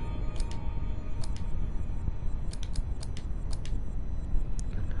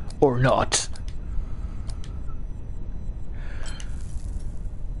 Or not.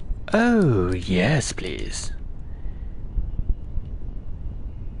 Oh, yes, please.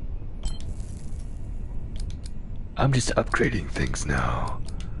 I'm just upgrading things now.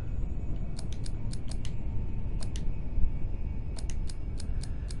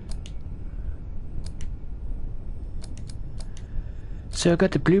 So I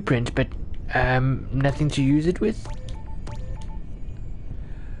got the blueprint, but nothing to use it with.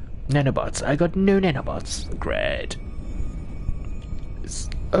 Nanobots. I got no nanobots. Great.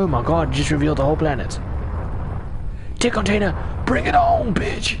 Oh my god, just revealed the whole planet. Tick container, bring it on,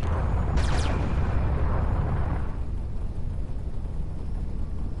 bitch!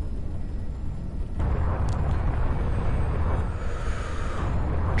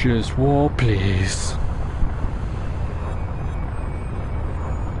 Just war, please.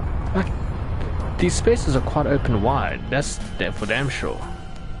 Like, these spaces are quite open wide. That's for damn sure.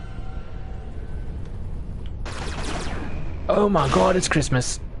 Oh my god, it's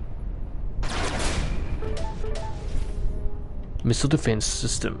Christmas. Missile defense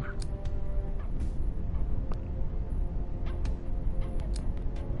system.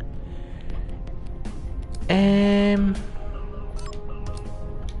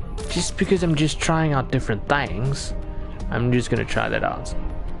 Just because I'm just trying out different things, I'm just gonna try that out.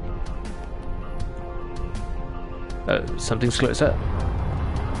 Oh, something's closer.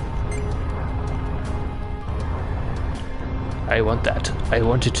 I want that. I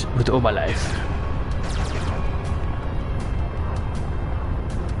want it with all my life.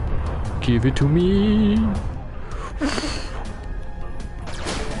 Give it to me.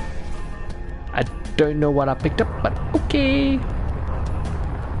 I don't know what I picked up, but okay.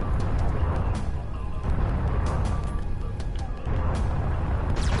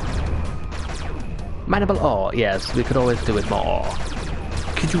 Mineable ore, yes, we could always do with more ore.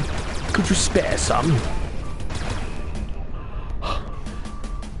 Could you spare some?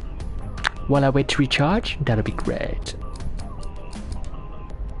 While I wait to recharge, that'll be great.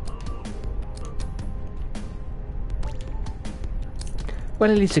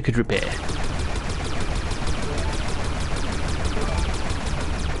 Well, at least I could repair.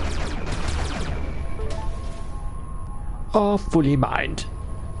 Oh, fully mined.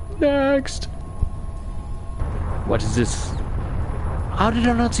 Next. What is this? How did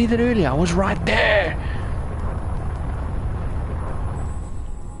I not see that earlier? I was right there.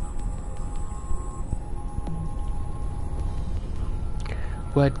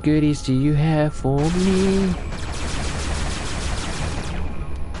 What goodies do you have for me?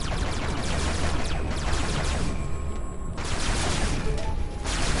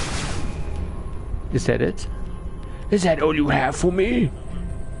 Is that it? Is that all you have for me?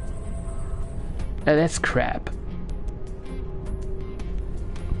 That's crap.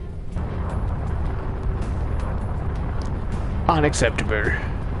 Unacceptable.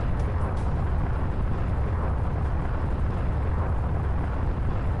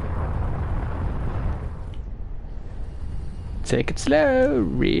 Take it slow,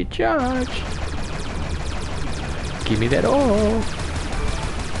 recharge. Give me that all.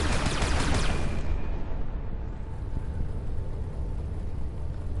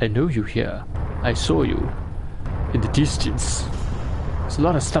 I know you here. I saw you in the distance. There's a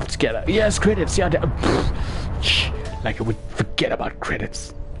lot of stuff together. Yes, credits. Yeah, like I would forget about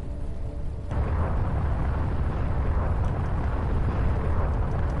credits.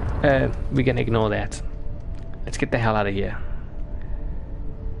 We can ignore that. Let's get the hell out of here.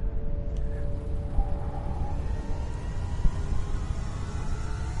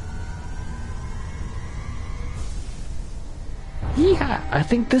 Yeah, I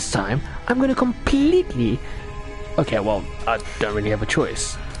think this time I'm gonna completely... Okay, well, I don't really have a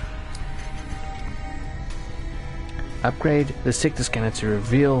choice. Upgrade the sector scanner to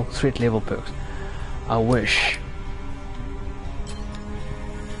reveal threat level perks. I wish.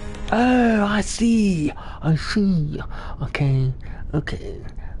 Oh, I see. I see. Okay. Okay.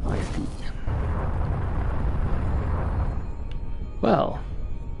 I see. Well,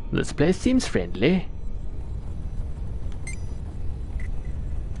 this place seems friendly.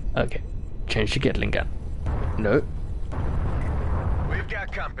 Okay. Change to Gatling gun. No. We've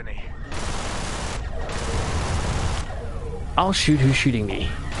got company. I'll shoot who's shooting me.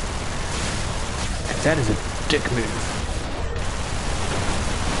 That is a dick move.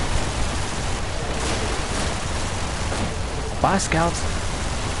 Bye, scouts.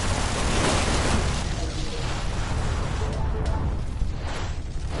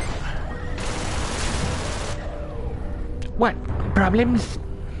 What? Problems?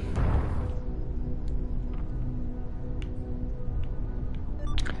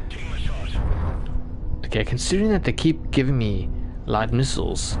 Okay, considering that they keep giving me light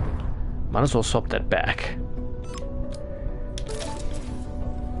missiles, might as well swap that back.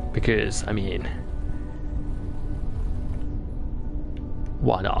 Because, I mean,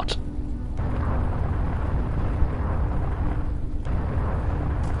 why not?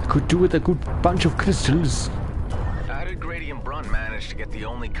 I could do with a good bunch of crystals. How did Grady and Brunt manage to get the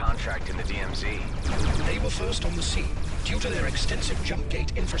only contract in the DMZ? They were first on the scene due to their extensive jump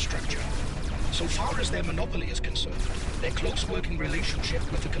gate infrastructure. So far as their monopoly is concerned, their close working relationship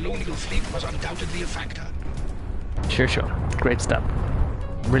with the colonial fleet was undoubtedly a factor. Sure, sure. Great stuff.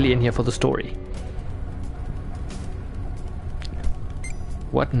 Really in here for the story.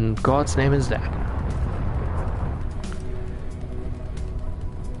 What in God's name is that?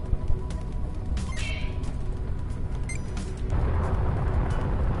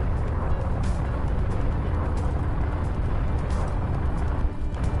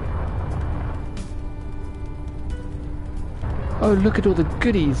 Oh, look at all the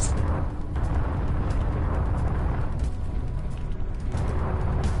goodies.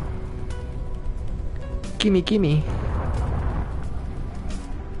 Gimme, gimme.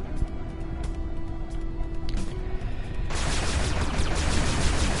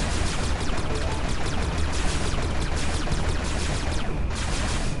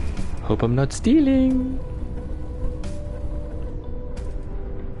 Hope I'm not stealing.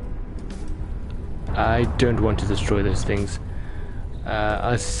 I don't want to destroy those things.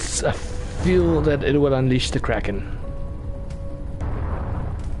 I feel that it will unleash the Kraken.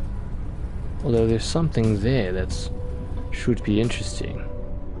 Although there's something there that should be interesting.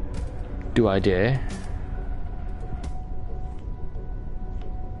 Do I dare?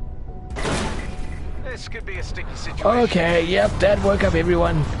 This could be a sticky situation. Okay, yep, that woke up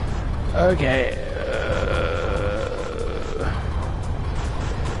everyone. Okay.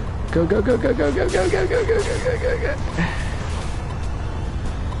 Go, go, go, go, go, go, go, go, go, go, go, go, go.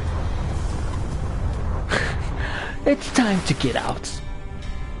 It's time to get out.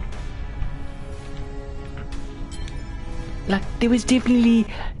 Like, there was definitely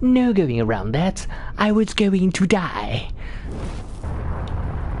no going around that. I was going to die.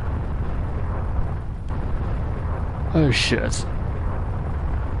 Oh shit.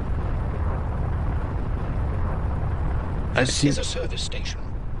 I This see. is a service station.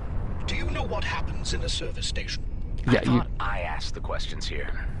 Do you know what happens in a service station? Yeah, I you. thought I asked the questions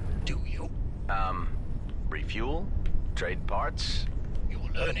here. Do you? Refuel? Trade parts? You're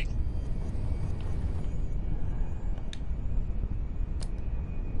learning.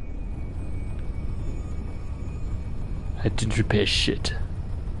 I didn't repair shit.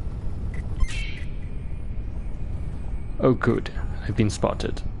 Oh good, I've been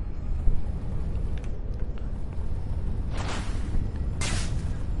spotted.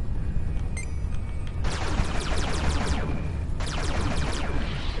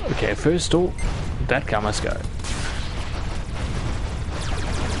 Okay, first all, that car must go.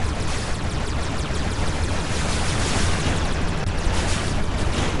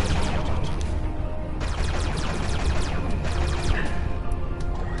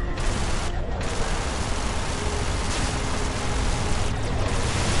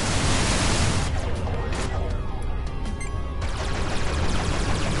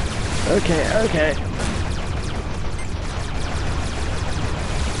 Okay, okay.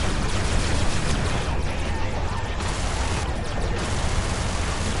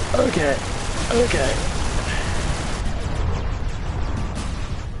 Okay, okay.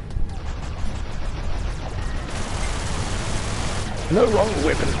 No wrong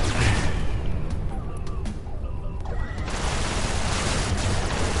weapon.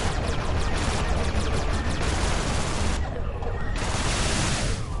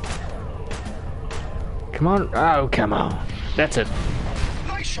 Come on. Oh, come on. That's it.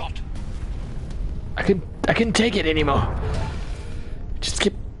 Nice shot. I couldn't take it anymore. Just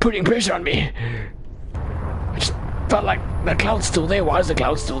keep putting pressure on me. I just felt like the cloud's still there. Why is the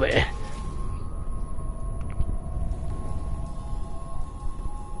cloud still there?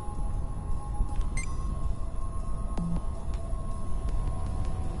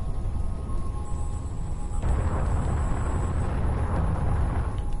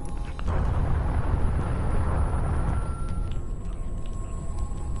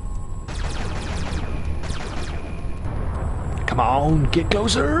 on, get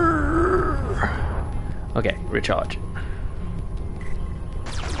closer. Okay, recharge.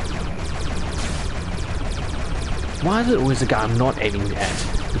 Why is it always the guy I'm not aiming at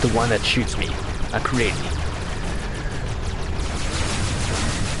the one that shoots me? Crazy.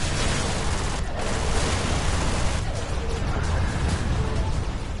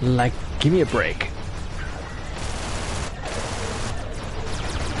 Like, give me a break.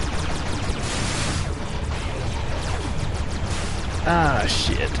 Ah,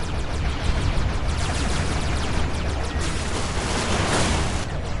 shit.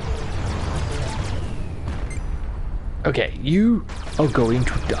 Okay, you are going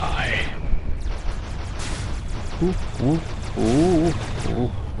to die. Ooh, ooh, ooh,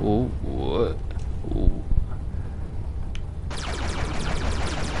 ooh, ooh, ooh, ooh.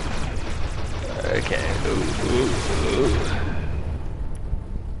 Okay, ooh, ooh, ooh.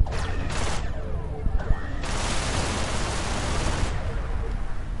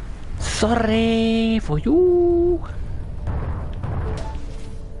 Sorry for you.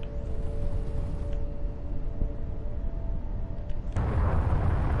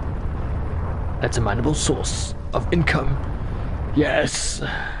 That's a mineable source of income. Yes.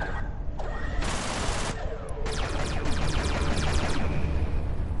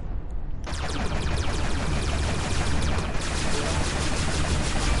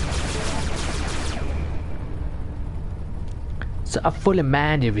 So I've fully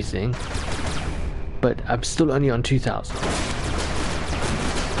manned everything, but I'm still only on 2,000.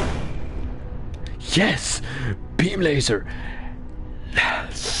 Yes! Beam laser!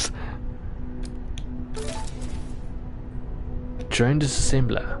 Yes! Drone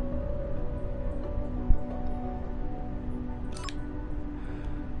disassembler.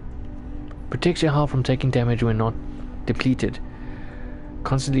 Protects your health from taking damage when not depleted.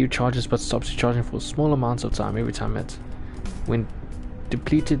 Constantly recharges but stops recharging for small amounts of time every time it. When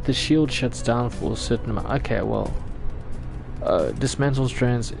depleted, the shield shuts down for a certain amount. Okay, well. Dismantles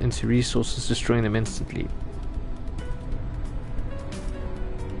drones into resources, destroying them instantly.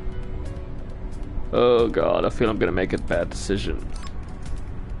 Oh god, I feel I'm gonna make a bad decision.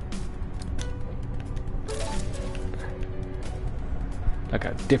 Like,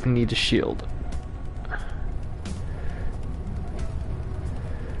 I definitely need a shield.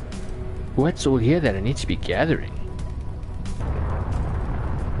 What's all here that I need to be gathering?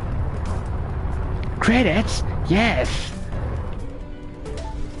 Credits? Yes!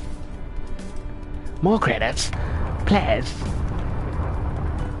 More credits? Please.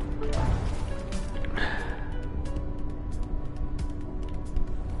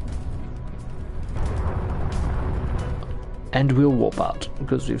 And we'll warp out,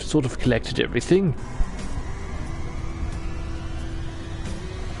 because we've sort of collected everything.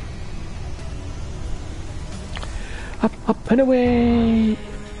 Up, up and away!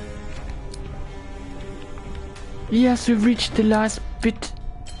 Yes, we've reached the last bit.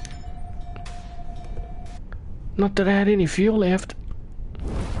 Not that I had any fuel left.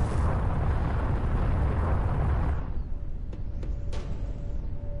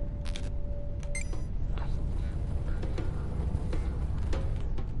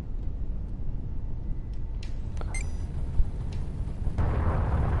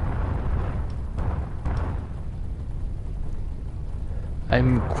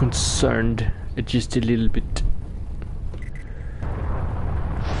 I'm concerned just a little bit.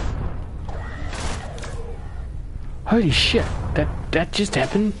 Holy shit, that just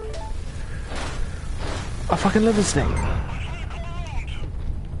happened. I fucking love this thing.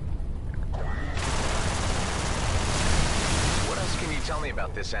 What else can you tell me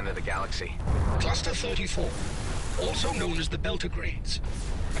about this end of the galaxy? Cluster 34, also known as the Beltagrades.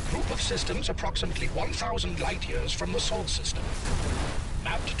 A group of systems approximately 1,000 light-years from the Sol system.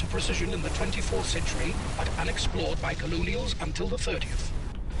 Mapped to precision in the 24th century, but unexplored by colonials until the 30th.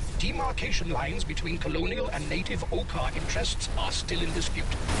 Demarcation lines between colonial and native Okar interests are still in dispute.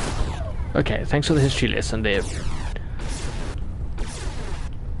 Okay, thanks for the history lesson there.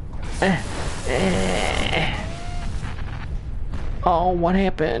 Oh, what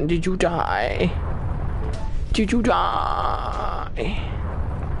happened? Did you die? Did you die?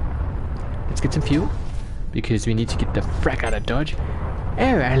 Let's get some fuel, because we need to get the frack out of Dodge.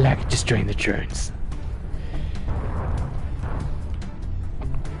 Oh, I like destroying the drones.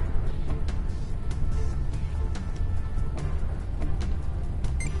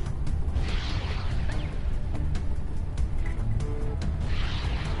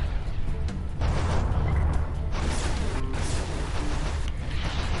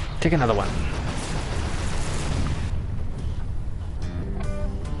 Take another one.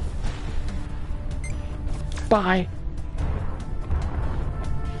 Bye.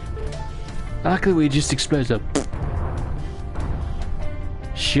 I like the way it just explodes up.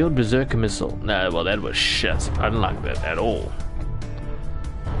 Shield Berserker Missile. No, well, that was shit. I didn't like that at all.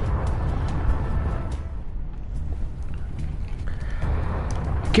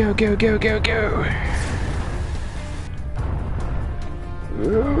 Go, go, go, go, go!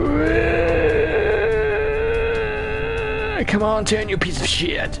 Come on, turn, you piece of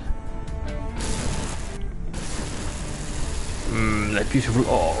shit! That beautiful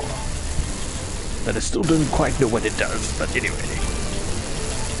ore. But I still don't quite know what it does, but anyway.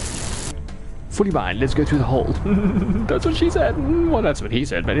 Fully mine, let's go through the hole. That's what she said. Well, that's what he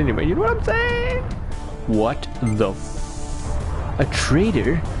said, but anyway, you know what I'm saying? What the A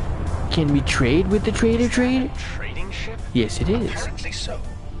trader? Can we trade with the trader? Trading ship? Yes, it is. Apparently so.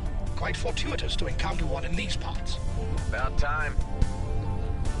 Quite fortuitous to encounter one in these parts. About time.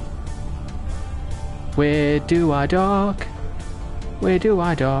 Where do I dock? Where do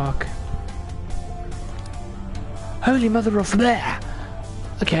I dock? Holy mother of there!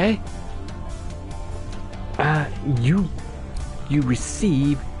 Okay. You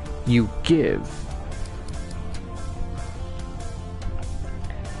receive, you give.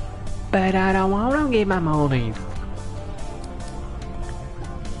 But I don't want to give my money.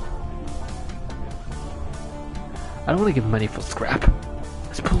 I don't want to give money for scrap.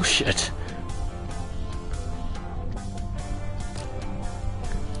 That's bullshit.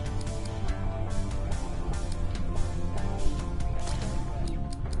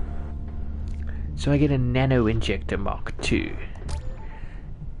 So I get a nano injector Mark II.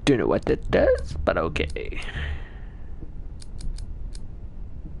 Don't know what that does, but okay.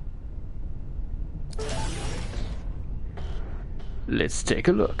 Let's take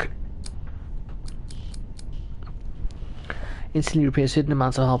a look. Instantly repairs certain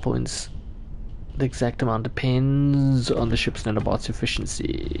amounts of hull points. The exact amount depends on the ship's nanobot's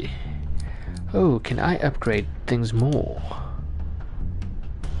efficiency. Oh, can I upgrade things more?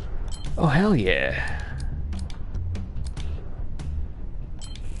 Oh, hell yeah.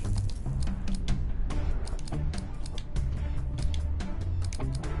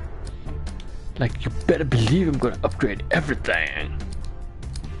 Like, you better believe I'm gonna upgrade everything.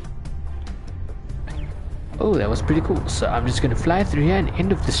 Oh, that was pretty cool. So I'm just gonna fly through here and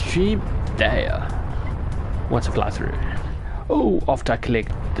end of the stream there. Once I fly through. Oh, after I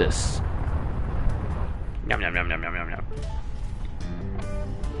collect this. Yum, yum, yum, yum, yum, yum, yum.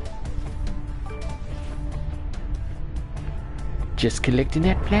 Just collecting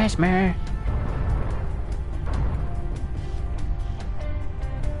that plasma.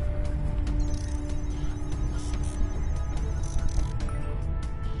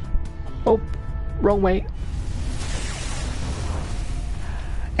 Oh, wrong way.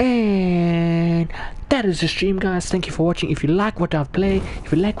 And that is the stream, guys. Thank you for watching. If you like what I play,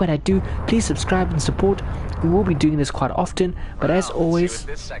 if you like what I do, please subscribe and support. We will be doing this quite often, but as always, see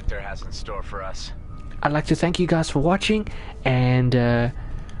what this sector has in store for us. I'd like to thank you guys for watching, and oh,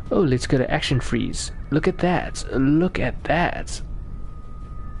 let's go to action freeze. Look at that. Look at that.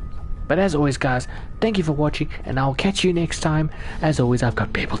 But as always, guys, thank you for watching, and I'll catch you next time. As always, I've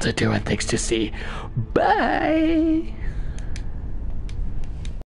got people to do and things to see. Bye.